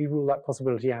completely rule that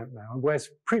possibility out now. Whereas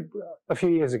a few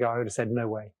years ago, I would have said no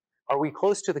way. Are we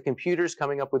close to the computers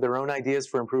coming up with their own ideas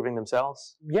for improving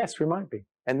themselves? Yes, we might be.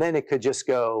 And then it could just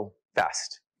go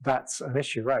fast. That's an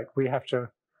issue, right? We have to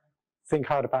think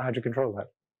hard about how to control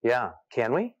that. Yeah.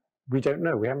 Can we? We don't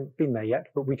know. We haven't been there yet,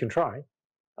 but we can try.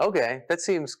 Okay. That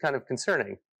seems kind of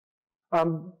concerning.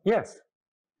 Yes.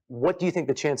 What do you think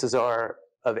the chances are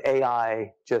of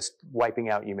AI just wiping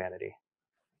out humanity?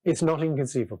 It's not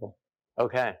inconceivable.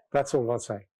 Okay. That's all I'll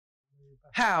say.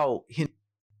 How?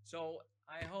 So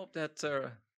I hope that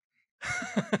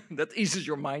that eases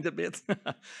your mind a bit.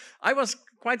 I was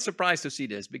quite surprised to see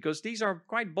this because these are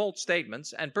quite bold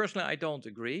statements, and personally I don't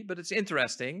agree, but it's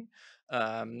interesting.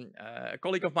 A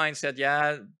colleague of mine said,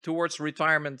 yeah, towards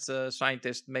retirement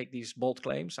scientists make these bold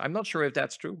claims. I'm not sure if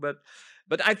that's true, but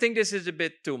I think this is a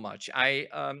bit too much.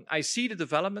 I see the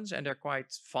developments and they're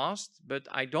quite fast, but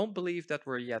I don't believe that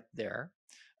we're yet there.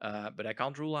 But I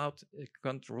can't rule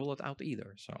it out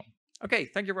either. So, okay,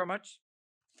 thank you very much.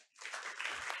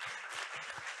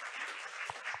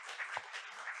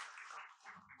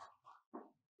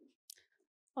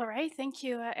 All right, thank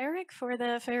you, Eric, for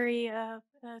the very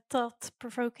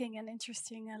thought-provoking and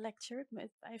interesting lecture.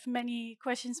 I have many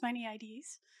questions, many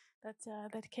ideas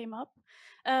that came up.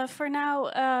 For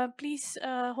now, please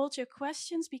hold your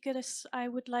questions because I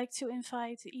would like to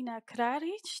invite Ina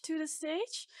Kraric to the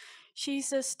stage.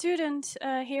 She's a student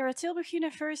here at Tilburg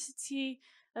University,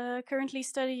 currently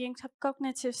studying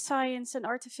cognitive science and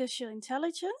artificial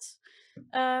intelligence.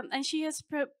 And she has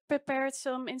prepared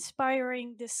some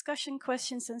inspiring discussion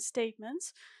questions and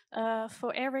statements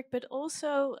for Eric, but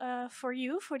also for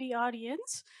you, for the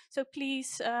audience. So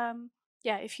please,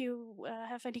 if you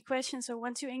have any questions or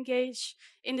want to engage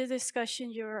in the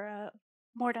discussion, you're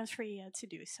more than free to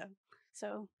do so.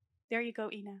 So there you go,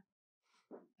 Ina.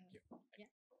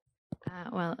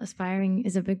 Well, aspiring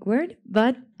is a big word,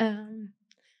 but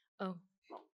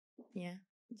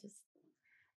just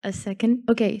a second.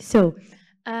 Okay, so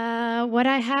what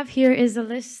I have here is a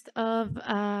list of,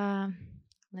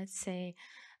 let's say,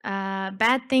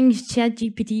 bad things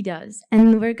ChatGPT does,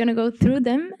 and we're gonna go through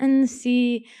them and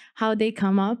see how they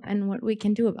come up and what we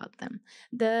can do about them.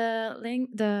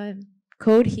 The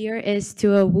code here is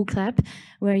to a WooClap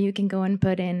where you can go and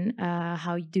put in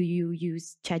how do you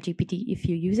use ChatGPT if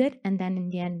you use it, and then in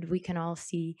the end we can all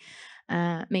see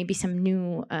maybe some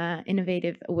new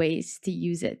innovative ways to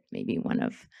use it.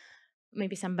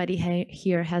 Maybe somebody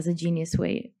here has a genius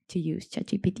way to use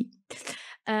ChatGPT.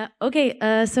 Okay,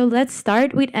 so let's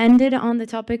start. We ended on the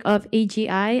topic of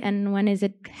AGI and when is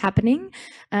it happening.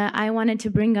 I wanted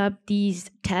to bring up these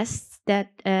tests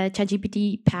that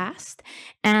ChatGPT passed,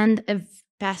 and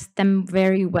passed them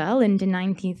very well in the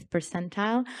 19th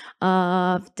percentile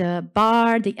of the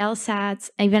bar, the LSATs,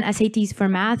 even SATs for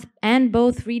math, and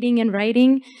both reading and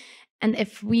writing. And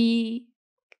if we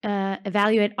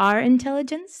evaluate our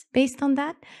intelligence based on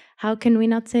that, how can we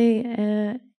not say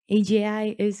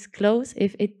AGI is close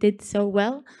if it did so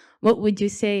well? What would you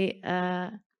say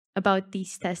about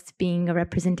these tests being a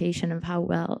representation of how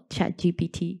well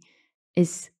ChatGPT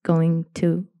is going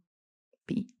to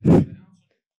be?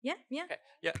 Yeah. Okay,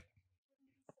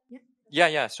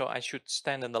 yeah. So I should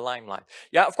stand in the limelight.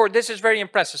 Yeah, of course, this is very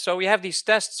impressive. So we have these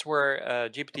tests where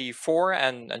GPT-4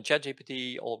 and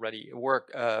ChatGPT already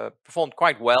performed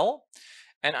quite well.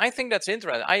 And I think that's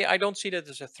interesting. I don't see that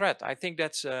as a threat. I think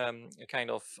that's a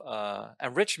kind of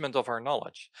enrichment of our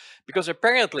knowledge. Because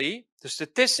apparently the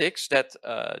statistics that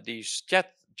these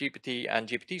ChatGPT and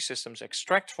GPT systems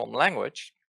extract from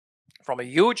language, from a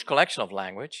huge collection of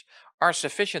language, are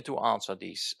sufficient to answer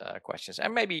these questions.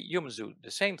 And maybe humans do the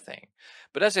same thing.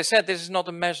 But as I said, this is not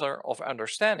a measure of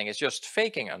understanding. It's just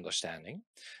faking understanding.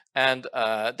 And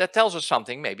that tells us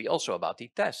something maybe also about the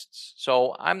tests.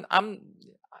 So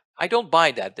I don't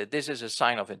buy that this is a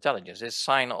sign of intelligence. It's a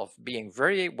sign of being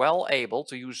very well able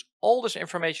to use all this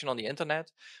information on the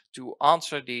internet to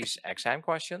answer these exam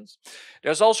questions.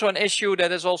 There's also an issue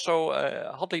that is also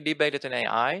hotly debated in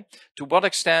AI, to what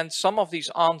extent some of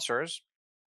these answers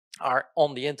are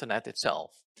on the internet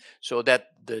itself. So that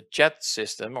the chat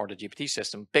system or the GPT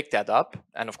system picked that up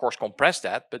and of course compressed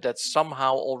that, but that's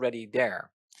somehow already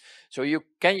there. So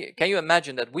can you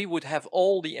imagine that we would have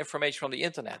all the information from the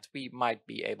internet? We might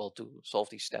be able to solve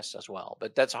these tests as well,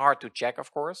 but that's hard to check,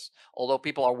 of course, although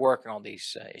people are working on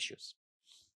these issues.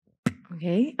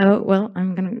 Okay. Oh, well,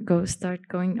 I'm going to start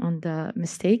going on the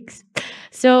mistakes.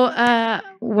 So,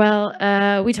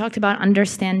 we talked about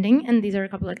understanding, and these are a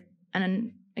couple of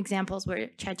examples where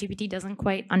ChatGPT doesn't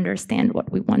quite understand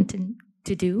what we want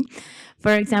to do.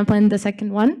 For example, in the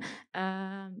second one,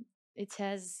 it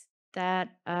says that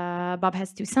Bob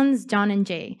has 2 sons, John and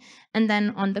Jay. And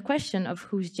then on the question of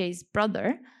who's Jay's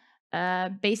brother,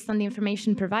 based on the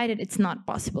information provided, it's not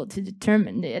possible to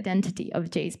determine the identity of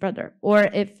Jay's brother. Or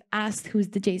if asked who is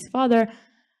Jay's father,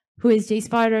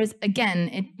 again,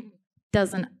 it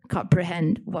doesn't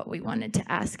comprehend what we wanted to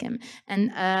ask him.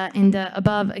 And in the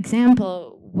above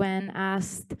example, when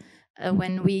asked,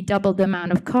 when we double the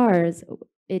amount of cars,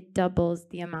 it doubles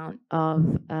the amount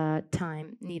of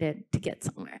time needed to get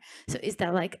somewhere. So is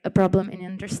that like a problem in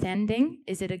understanding?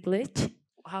 Is it a glitch?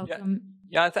 How come?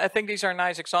 Yeah, I think these are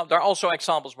nice examples. There are also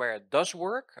examples where it does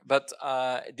work, but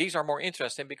these are more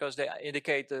interesting because they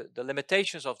indicate the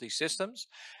limitations of these systems.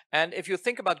 And if you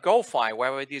think about GoFi,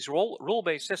 where with these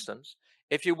rule-based systems,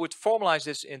 if you would formalize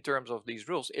this in terms of these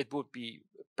rules, it would be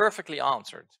perfectly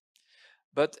answered.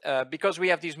 But because we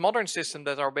have these modern systems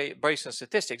that are based on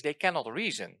statistics, they cannot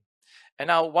reason. And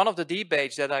now one of the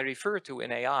debates that I refer to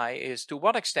in AI is, to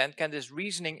what extent can this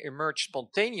reasoning emerge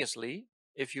spontaneously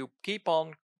if you keep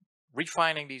on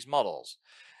refining these models?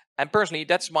 And personally,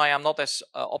 that's why I'm not as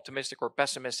optimistic or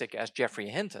pessimistic as Geoffrey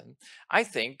Hinton. I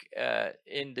think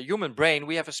in the human brain,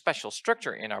 we have a special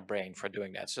structure in our brain for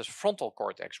doing that. So it's frontal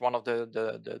cortex, one of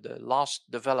the last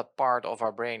developed part of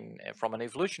our brain from an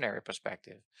evolutionary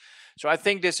perspective. So I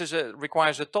think this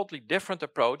requires a totally different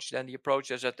approach than the approach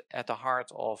that's at the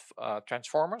heart of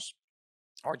transformers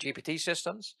or GPT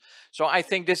systems. So I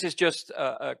think this is just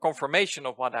a confirmation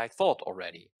of what I thought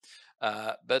already.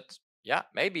 But yeah,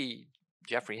 maybe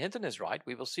Geoffrey Hinton is right.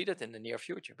 We will see that in the near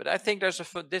future. But I think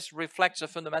this reflects a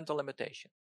fundamental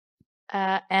limitation.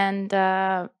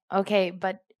 Okay,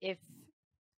 but if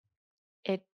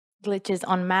it glitches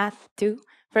on math too,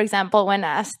 for example, when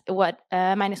asked what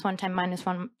 -1 times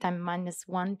 -1 times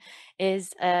 -1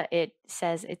 is, it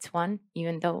says it's 1,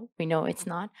 even though we know it's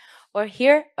not. Or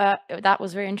here, that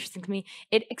was very interesting to me.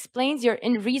 It explains your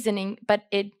reasoning, but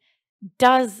it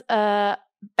does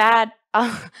bad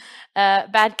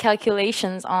bad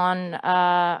calculations on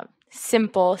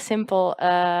simple.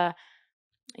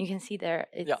 You can see there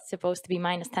it's supposed to be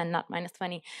 -10, not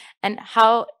 -20, and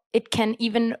how it can,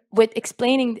 even with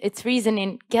explaining its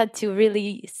reasoning, get to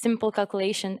really simple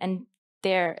calculation, and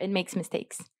there it makes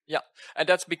mistakes. Yeah, and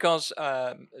that's because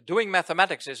doing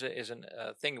mathematics is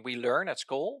a thing we learn at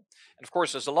school. And of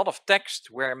course, there's a lot of text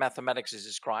where mathematics is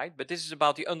described, but this is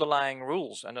about the underlying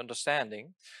rules and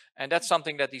understanding. And that's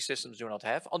something that these systems do not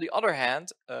have. On the other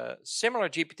hand, similar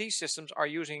GPT systems are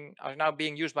now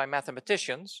being used by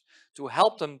mathematicians to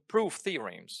help them prove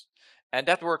theorems. And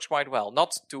that works quite well,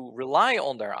 not to rely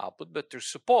on their output, but to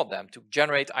support them, to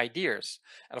generate ideas.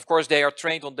 And of course, they are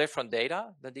trained on different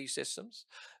data than these systems.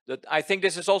 I think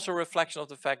this is also a reflection of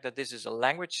the fact that this is a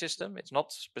language system. It's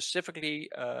not specifically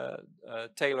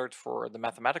tailored for the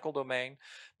mathematical domain.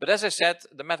 But as I said,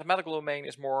 the mathematical domain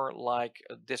is more like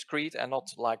discrete and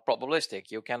not like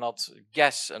probabilistic. You cannot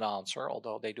guess an answer,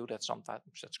 although they do that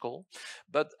sometimes at school.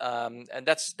 But and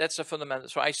that's a fundamental.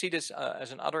 So I see this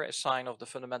as another sign of the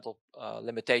fundamental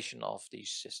limitation of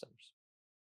these systems.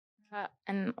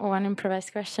 And one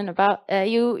improvised question about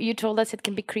you told us it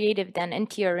can be creative then in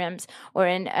theorems or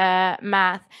in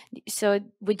math. So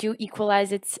would you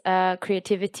equalize its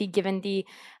creativity given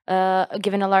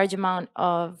given a large amount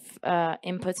of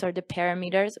inputs or the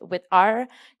parameters with our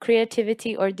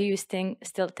creativity, or do you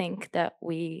still think that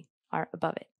we are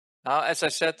above it? As I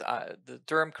said, the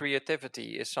term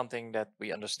creativity is something that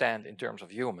we understand in terms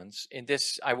of humans. In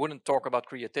this, I wouldn't talk about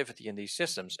creativity in these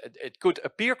systems. It could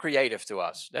appear creative to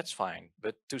us, that's fine.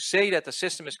 But to say that the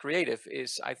system is creative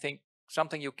is, I think,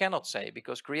 something you cannot say,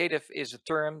 because creative is a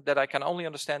term that I can only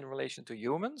understand in relation to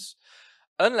humans,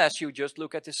 unless you just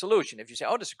look at the solution. If you say,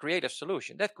 oh, this is a creative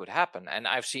solution, that could happen. And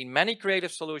I've seen many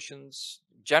creative solutions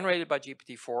generated by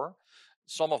GPT-4.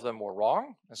 Some of them were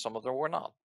wrong and some of them were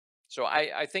not. So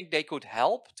I think they could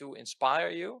help to inspire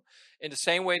you in the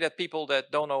same way that people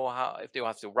that don't know if they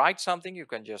have to write something, you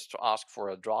can just ask for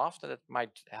a draft and it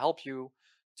might help you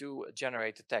to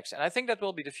generate the text. And I think that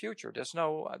will be the future.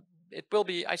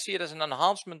 I see it as an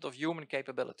enhancement of human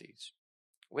capabilities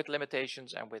with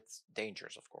limitations and with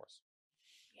dangers, of course.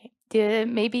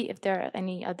 Maybe if there are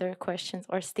any other questions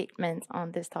or statements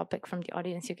on this topic from the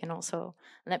audience, you can also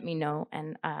let me know,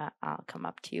 and I'll come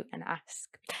up to you and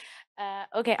ask.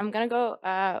 Okay, I'm gonna go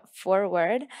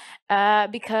forward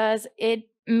because it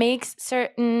makes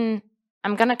certain.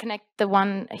 I'm gonna connect the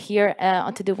one here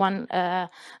onto the one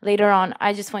later on.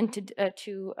 I just wanted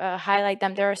to highlight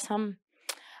them. There are some.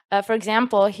 For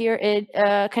example, here it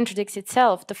contradicts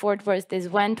itself. The fourth word is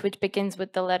went, which begins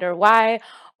with the letter Y,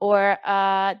 or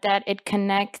that it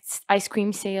connects ice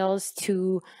cream sales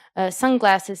to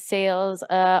sunglasses sales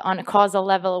on a causal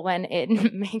level when it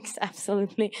makes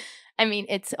absolutely, I mean,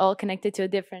 it's all connected to a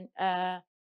different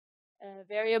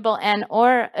variable. And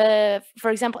or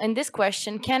for example, in this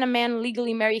question, can a man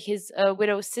legally marry his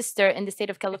widow's sister in the state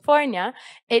of California?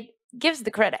 It gives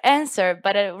the correct answer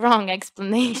but a wrong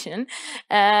explanation.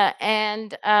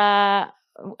 Well,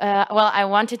 I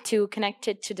wanted to connect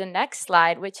it to the next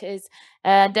slide, which is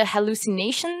the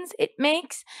hallucinations it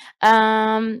makes.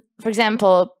 For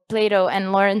example, Plato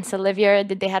and Laurence Olivier,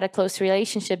 they had a close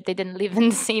relationship. They didn't live in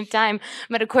the same time,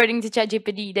 but according to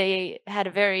ChatGPT, they had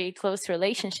a very close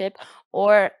relationship.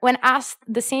 Or when asked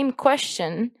the same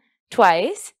question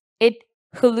twice, it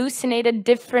hallucinated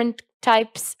different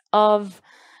types of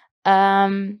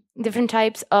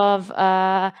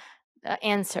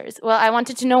answers. Well, I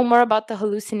wanted to know more about the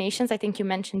hallucinations. I think you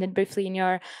mentioned it briefly in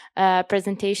your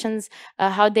presentations,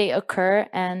 how they occur,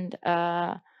 and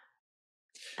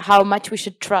how much we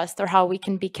should trust or how we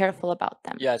can be careful about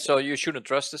them. Yeah, so you shouldn't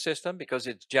trust the system because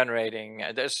it's generating,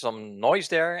 there's some noise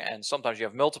there, and sometimes you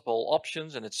have multiple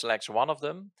options and it selects one of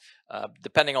them,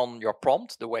 depending on your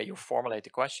prompt, the way you formulate the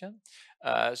question.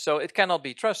 So it cannot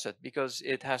be trusted because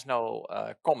it has no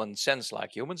common sense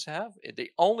like humans have.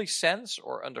 The only sense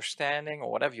or understanding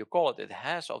or whatever you call it, it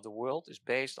has of the world is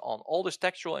based on all this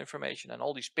textual information and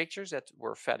all these pictures that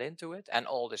were fed into it and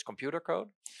all this computer code.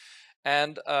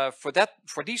 And for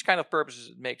these kind of purposes,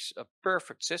 it makes a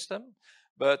perfect system.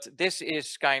 But this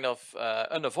is kind of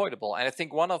unavoidable. And I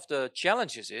think one of the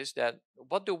challenges is that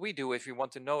what do we do if we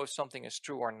want to know if something is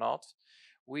true or not?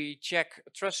 We check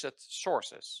trusted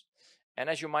sources. And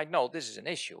as you might know, this is an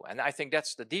issue. And I think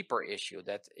that's the deeper issue,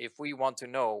 that if we want to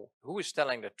know who is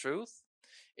telling the truth,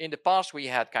 in the past we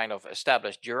had kind of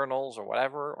established journals or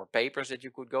whatever, or papers that you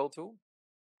could go to.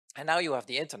 And now you have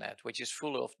the internet, which is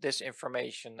full of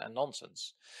disinformation and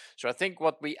nonsense. So I think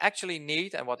what we actually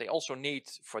need, and what they also need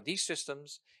for these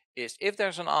systems, is if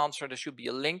there's an answer, there should be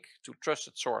a link to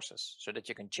trusted sources so that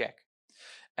you can check.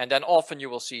 And then often you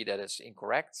will see that it's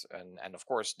incorrect. And of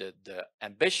course, the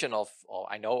ambition of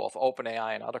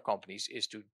OpenAI and other companies is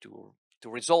to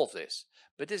resolve this.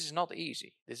 But this is not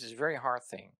easy. This is a very hard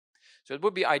thing. So it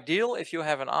would be ideal if you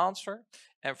have an answer,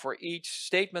 and for each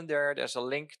statement there's a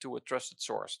link to a trusted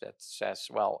source that says,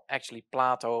 well, actually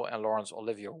Plato and Laurence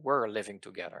Olivier were living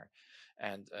together.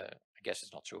 And I guess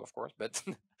it's not true, of course, but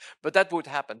but that would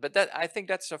happen. But that, I think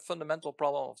that's a fundamental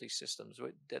problem of these systems.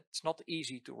 That's not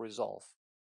easy to resolve.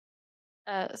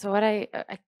 So what I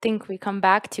think we come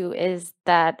back to is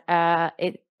that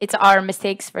it's our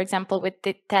mistakes, for example, with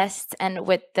the tests and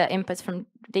with the inputs from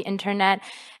the internet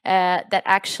that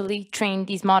actually train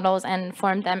these models and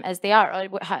form them as they are.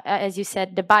 Or, as you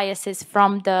said, the biases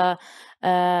from the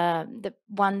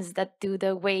ones that do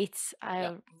the weights,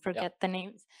 I forget the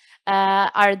names,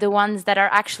 are the ones that are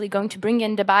actually going to bring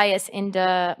in the bias in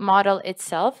the model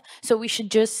itself. So we should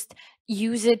just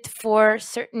use it for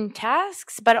certain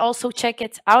tasks, but also check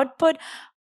its output.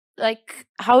 Like,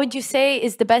 how would you say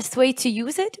is the best way to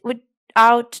use it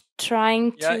without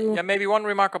trying to... Yeah, maybe one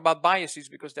remark about biases,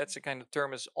 because that's a kind of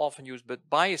term is often used, but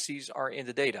biases are in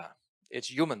the data. It's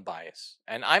human bias.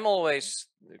 And I'm always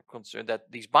concerned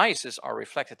that these biases are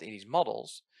reflected in these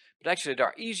models, but actually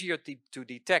they're easier to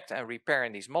detect and repair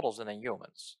in these models than in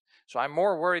humans. So I'm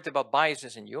more worried about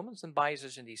biases in humans than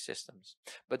biases in these systems.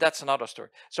 But that's another story.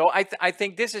 So I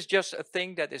think this is just a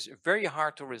thing that is very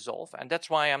hard to resolve. And that's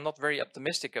why I'm not very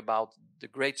optimistic about the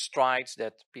great strides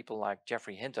that people like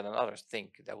Jeffrey Hinton and others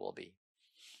think there will be.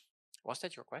 Was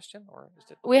that your question? Or is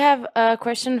that... We have a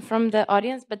question from the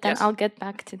audience, but then I'll get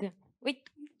back to the... Wait.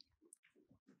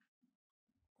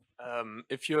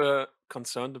 If you're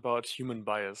concerned about human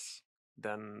bias,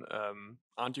 then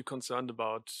aren't you concerned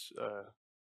about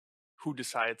who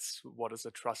decides what is a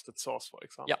trusted source, for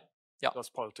example? Yeah. Because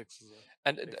politics is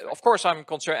and of course I'm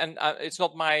concerned, and it's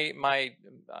not my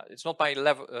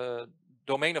level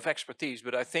domain of expertise,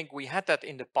 but I think we had that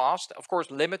in the past. Of course,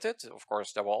 limited. Of course,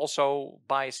 there were also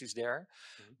biases there.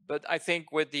 But I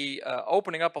think with the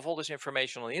opening up of all this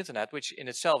information on the internet, which in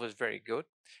itself is very good,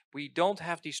 we don't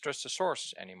have these trusted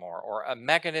sources anymore, or a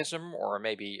mechanism, or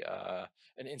maybe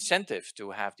an incentive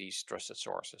to have these trusted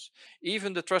sources.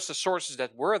 Even the trusted sources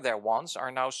that were there once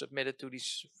are now submitted to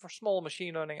these small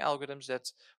machine learning algorithms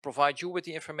that provide you with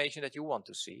the information that you want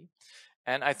to see.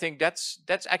 And I think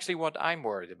that's actually what I'm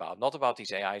worried about, not about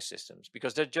these AI systems,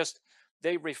 because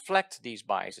they reflect these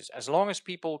biases. As long as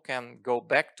people can go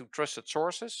back to trusted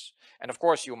sources, and of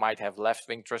course you might have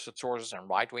left-wing trusted sources and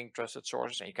right-wing trusted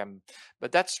sources, and you can,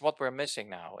 but that's what we're missing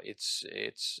now.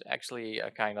 It's actually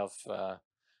a kind of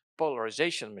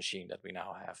polarization machine that we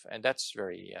now have, and that's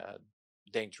very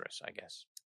dangerous, I guess.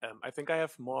 I think I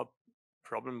have more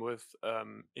problem with,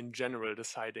 in general,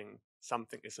 deciding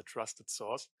something is a trusted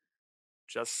source,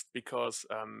 just because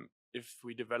if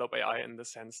we develop AI in the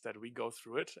sense that we go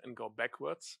through it and go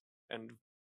backwards and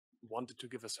want it to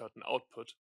give a certain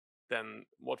output, then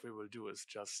what we will do is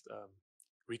just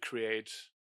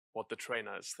recreate what the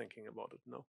trainer is thinking about it,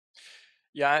 no?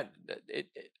 Yeah,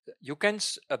 you can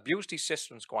abuse these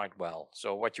systems quite well.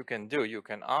 So what you can do, you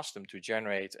can ask them to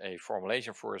generate a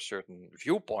formulation for a certain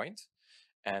viewpoint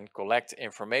and collect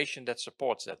information that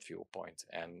supports that viewpoint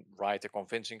and write a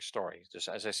convincing story. Just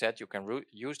as I said, you can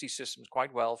use these systems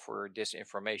quite well for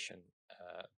disinformation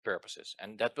purposes.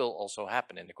 And that will also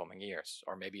happen in the coming years,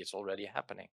 or maybe it's already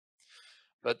happening.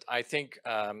 But I think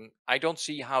I don't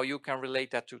see how you can relate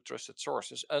that to trusted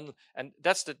sources. And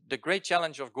that's the great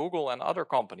challenge of Google and other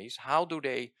companies. How do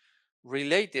they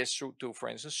relate this to, for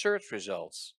instance, search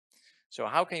results? So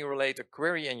how can you relate a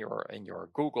query in your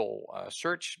Google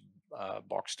search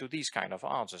box to these kind of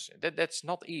answers? That's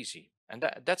not easy. And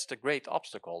that's the great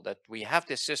obstacle, that we have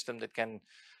this system that can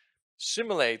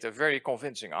simulate a very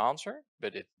convincing answer,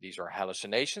 but these are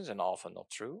hallucinations and often not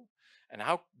true. And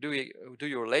how do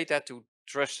you relate that to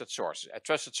trusted sources?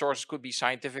 Trusted sources could be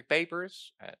scientific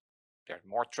papers. They're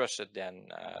more trusted than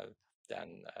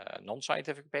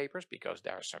non-scientific papers because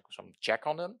there's some check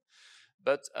on them.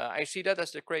 But I see that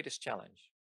as the greatest challenge.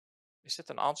 Is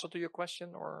that an answer to your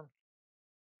question, or?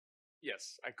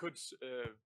 Yes, I could.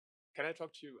 Can I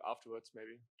talk to you afterwards,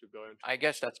 maybe, to go into? I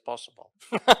guess that's possible.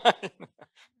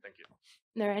 Thank you.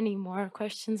 Are there any more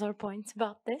questions or points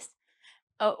about this?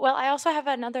 Oh, well, I also have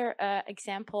another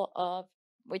example of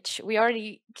which we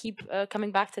already keep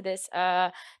coming back to this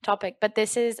topic, but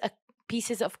this is a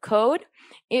pieces of code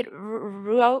it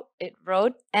wrote,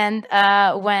 and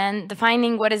when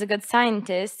defining what is a good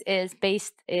scientist is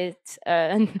based its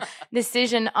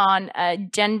decision on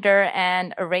gender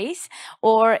and race,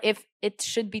 or if it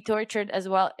should be tortured as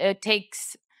well, it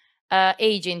takes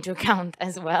age into account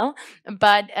as well.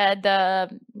 But the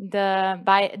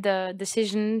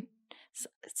decision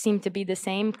seem to be the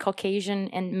same. Caucasian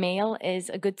and male is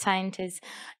a good scientist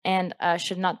and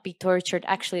should not be tortured.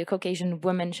 Actually, a Caucasian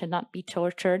woman should not be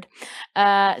tortured.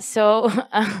 So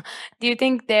do you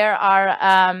think there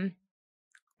are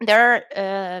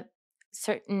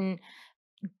certain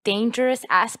dangerous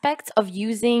aspects of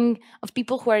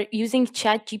people who are using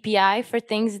ChatGPT for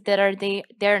things that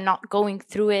they're not going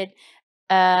through it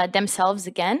themselves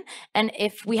again? And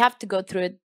if we have to go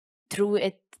through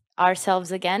it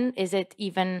ourselves again, is it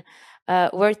even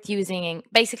worth using?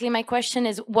 Basically, my question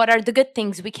is, what are the good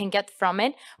things we can get from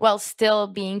it while still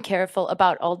being careful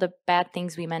about all the bad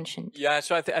things we mentioned? Yeah,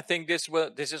 so I think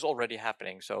this is already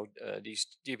happening. So these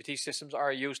GPT systems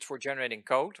are used for generating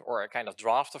code, or a kind of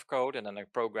draft of code, and then a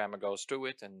programmer goes through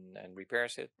it and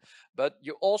repairs it. But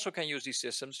you also can use these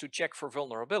systems to check for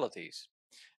vulnerabilities.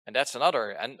 And that's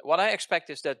another. And what I expect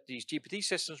is that these GPT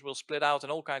systems will split out in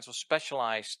all kinds of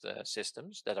specialized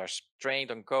systems that are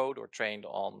trained on code or trained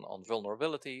on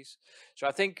vulnerabilities. So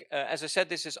I think, as I said,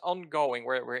 this is ongoing.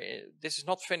 This is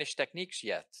not finished techniques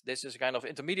yet. This is a kind of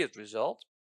intermediate result.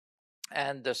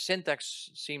 And the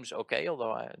syntax seems okay,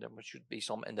 although there should be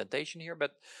some indentation here.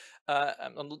 But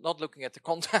I'm not looking at the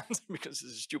content because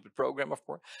it's a stupid program, of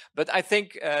course. But I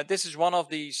think this is one of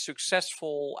the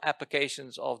successful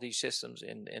applications of these systems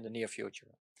in the near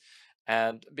future.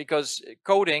 And because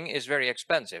coding is very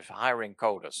expensive, hiring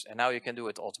coders, and now you can do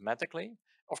it automatically.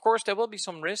 Of course, there will be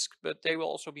some risk, but they will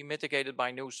also be mitigated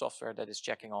by new software that is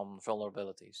checking on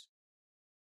vulnerabilities.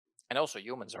 And also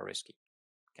humans are risky.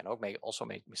 Can also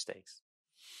make mistakes.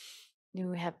 Do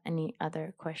we have any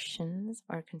other questions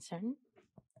or concern?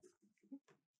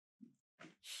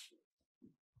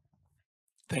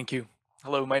 Thank you.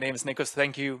 Hello, my name is Nikos.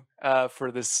 Thank you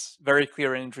for this very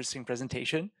clear and interesting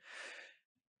presentation.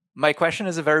 My question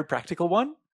is a very practical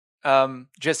one.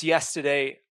 Just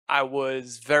yesterday, I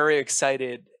was very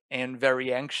excited and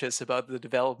very anxious about the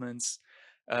developments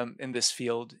in this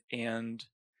field. And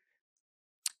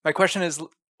my question is,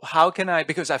 how can I,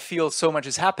 because I feel so much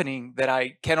is happening that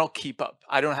I cannot keep up.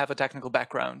 I don't have a technical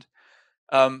background.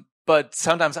 But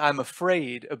sometimes I'm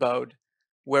afraid about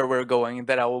where we're going and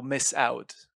that I will miss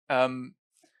out.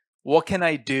 What can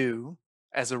I do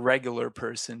as a regular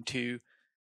person to,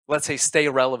 let's say, stay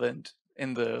relevant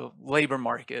in the labor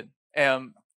market?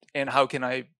 And how can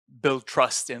I build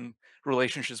trust in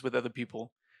relationships with other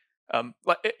people?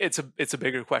 It's a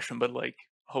bigger question, but like,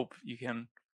 hope you can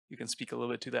speak a little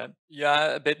bit to that.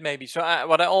 Yeah, a bit maybe. So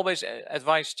what I always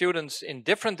advise students in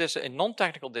different in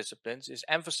non-technical disciplines is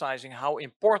emphasizing how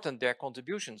important their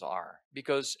contributions are,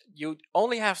 because you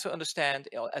only have to understand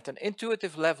at an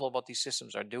intuitive level what these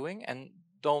systems are doing, and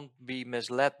don't be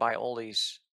misled by all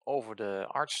these over the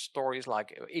arch stories.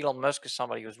 Like Elon Musk is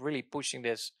somebody who's really pushing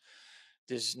this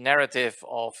narrative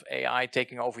of AI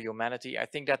taking over humanity. I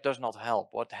think that does not help.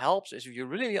 What helps is if you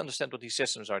really understand what these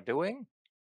systems are doing,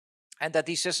 and that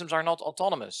these systems are not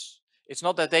autonomous. It's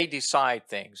not that they decide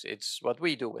things, it's what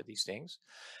we do with these things.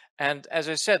 And as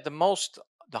I said,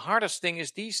 the hardest thing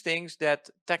is these things that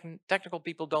technical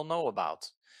people don't know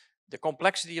about. The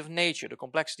complexity of nature, the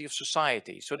complexity of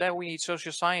society. So that we need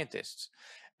social scientists.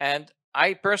 And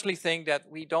I personally think that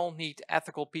we don't need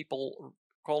ethical people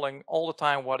calling all the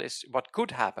time what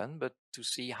could happen, but to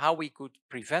see how we could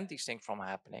prevent these things from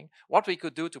happening, what we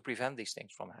could do to prevent these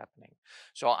things from happening.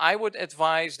 So I would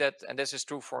advise that, and this is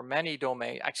true for many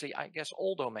domains, actually I guess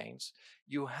all domains,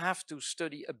 you have to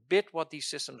study a bit what these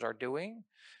systems are doing,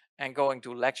 and going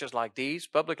to lectures like these,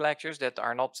 public lectures that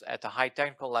are not at a high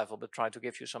technical level, but try to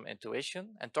give you some intuition,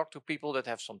 and talk to people that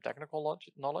have some technical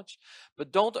knowledge.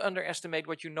 But don't underestimate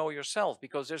what you know yourself,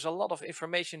 because there's a lot of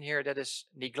information here that is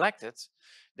neglected,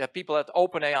 that people at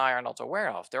OpenAI are not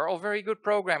aware of. They're all very good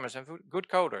programmers and good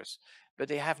coders, but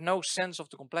they have no sense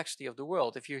of the complexity of the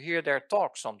world. If you hear their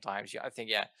talks sometimes, I think,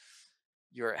 yeah,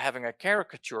 you're having a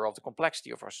caricature of the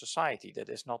complexity of our society that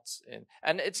is not in,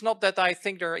 and it's not that I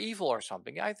think they're evil or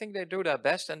something. I think they do their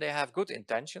best and they have good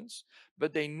intentions,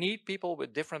 but they need people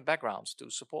with different backgrounds to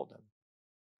support them.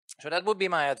 So that would be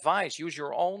my advice. Use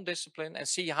your own discipline and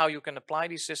see how you can apply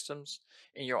these systems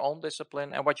in your own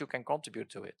discipline and what you can contribute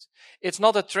to it. It's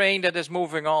not a train that is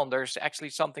moving on. There's actually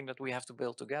something that we have to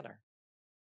build together.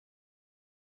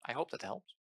 I hope that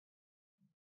helps.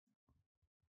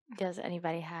 Does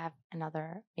anybody have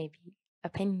another maybe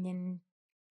opinion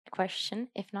question?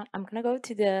 If not, I'm gonna go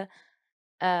to the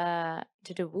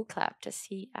WooClap Lab to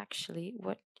see actually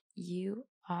what you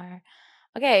are.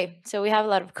 Okay, so we have a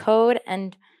lot of code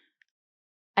and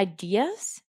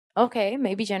ideas. Okay,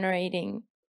 maybe generating.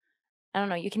 I don't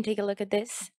know. You can take a look at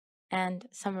this and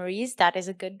summaries. That is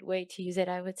a good way to use it,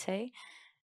 I would say.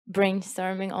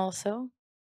 Brainstorming also.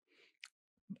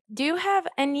 Do you have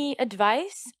any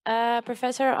advice,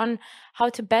 Professor, on how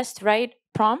to best write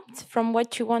prompts from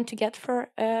what you want to get from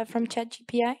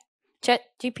ChatGPT?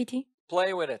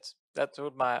 Play with it. That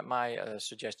would my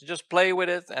suggestion. Just play with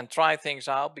it and try things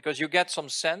out, because you get some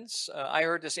sense. I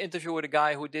heard this interview with a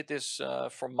guy who did this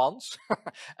for months,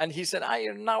 and he said, "I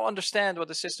now understand what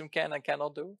the system can and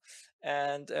cannot do."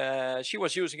 And she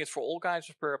was using it for all kinds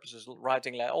of purposes,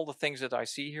 writing all the things that I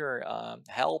see here,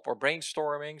 help or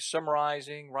brainstorming,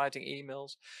 summarizing, writing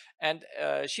emails. And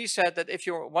she said that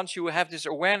once you have this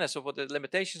awareness of what the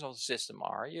limitations of the system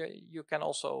are, you can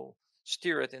also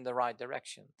steer it in the right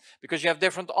direction, because you have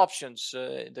different options,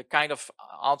 the kind of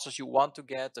answers you want to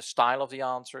get, the style of the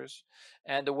answers,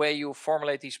 and the way you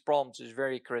formulate these prompts is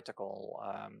very critical.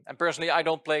 And personally, I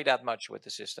don't play that much with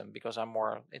the system, because I'm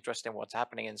more interested in what's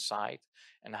happening inside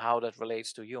and how that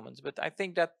relates to humans. But I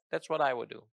think that's what I would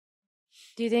do.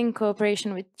 Do you think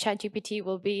cooperation with ChatGPT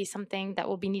will be something that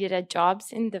will be needed at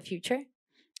jobs in the future?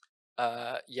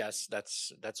 Yes,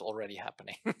 that's already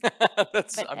happening.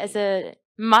 As a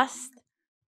must,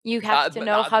 you have to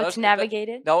know how to navigate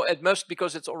it? No, it must,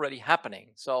 because it's already happening.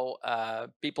 So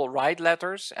people write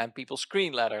letters and people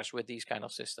screen letters with these kind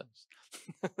of systems.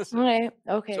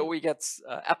 Okay. So we get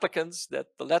applicants that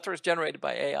the letter is generated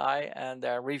by AI and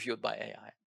they're reviewed by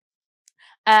AI.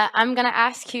 I'm gonna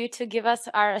ask you to give us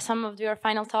some of your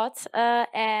final thoughts,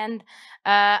 and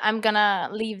I'm gonna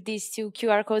leave these 2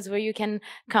 QR codes where you can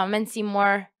come and see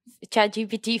more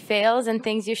ChatGPT fails and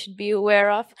things you should be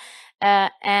aware of.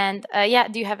 Yeah,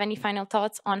 do you have any final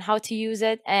thoughts on how to use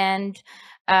it and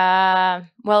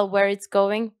well, where it's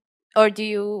going? Or do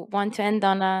you want to end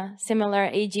on a similar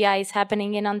AGI is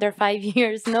happening in under 5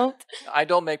 years note? I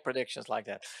don't make predictions like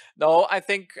that. No, I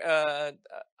think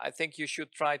you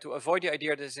should try to avoid the idea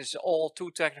that this is all too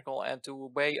technical and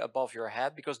too way above your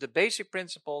head, because the basic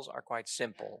principles are quite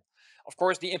simple. Of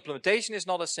course, the implementation is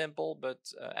not as simple, but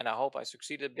and I hope I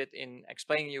succeeded a bit in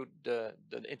explaining you the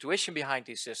intuition behind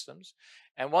these systems.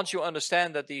 And once you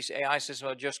understand that these AI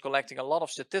systems are just collecting a lot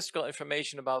of statistical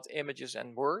information about images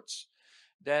and words,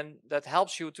 then that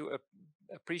helps you to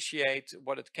appreciate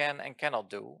what it can and cannot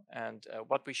do, and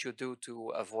what we should do to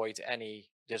avoid any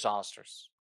disasters.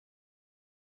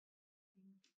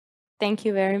 Thank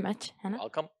you very much, Hannah.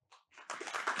 Welcome.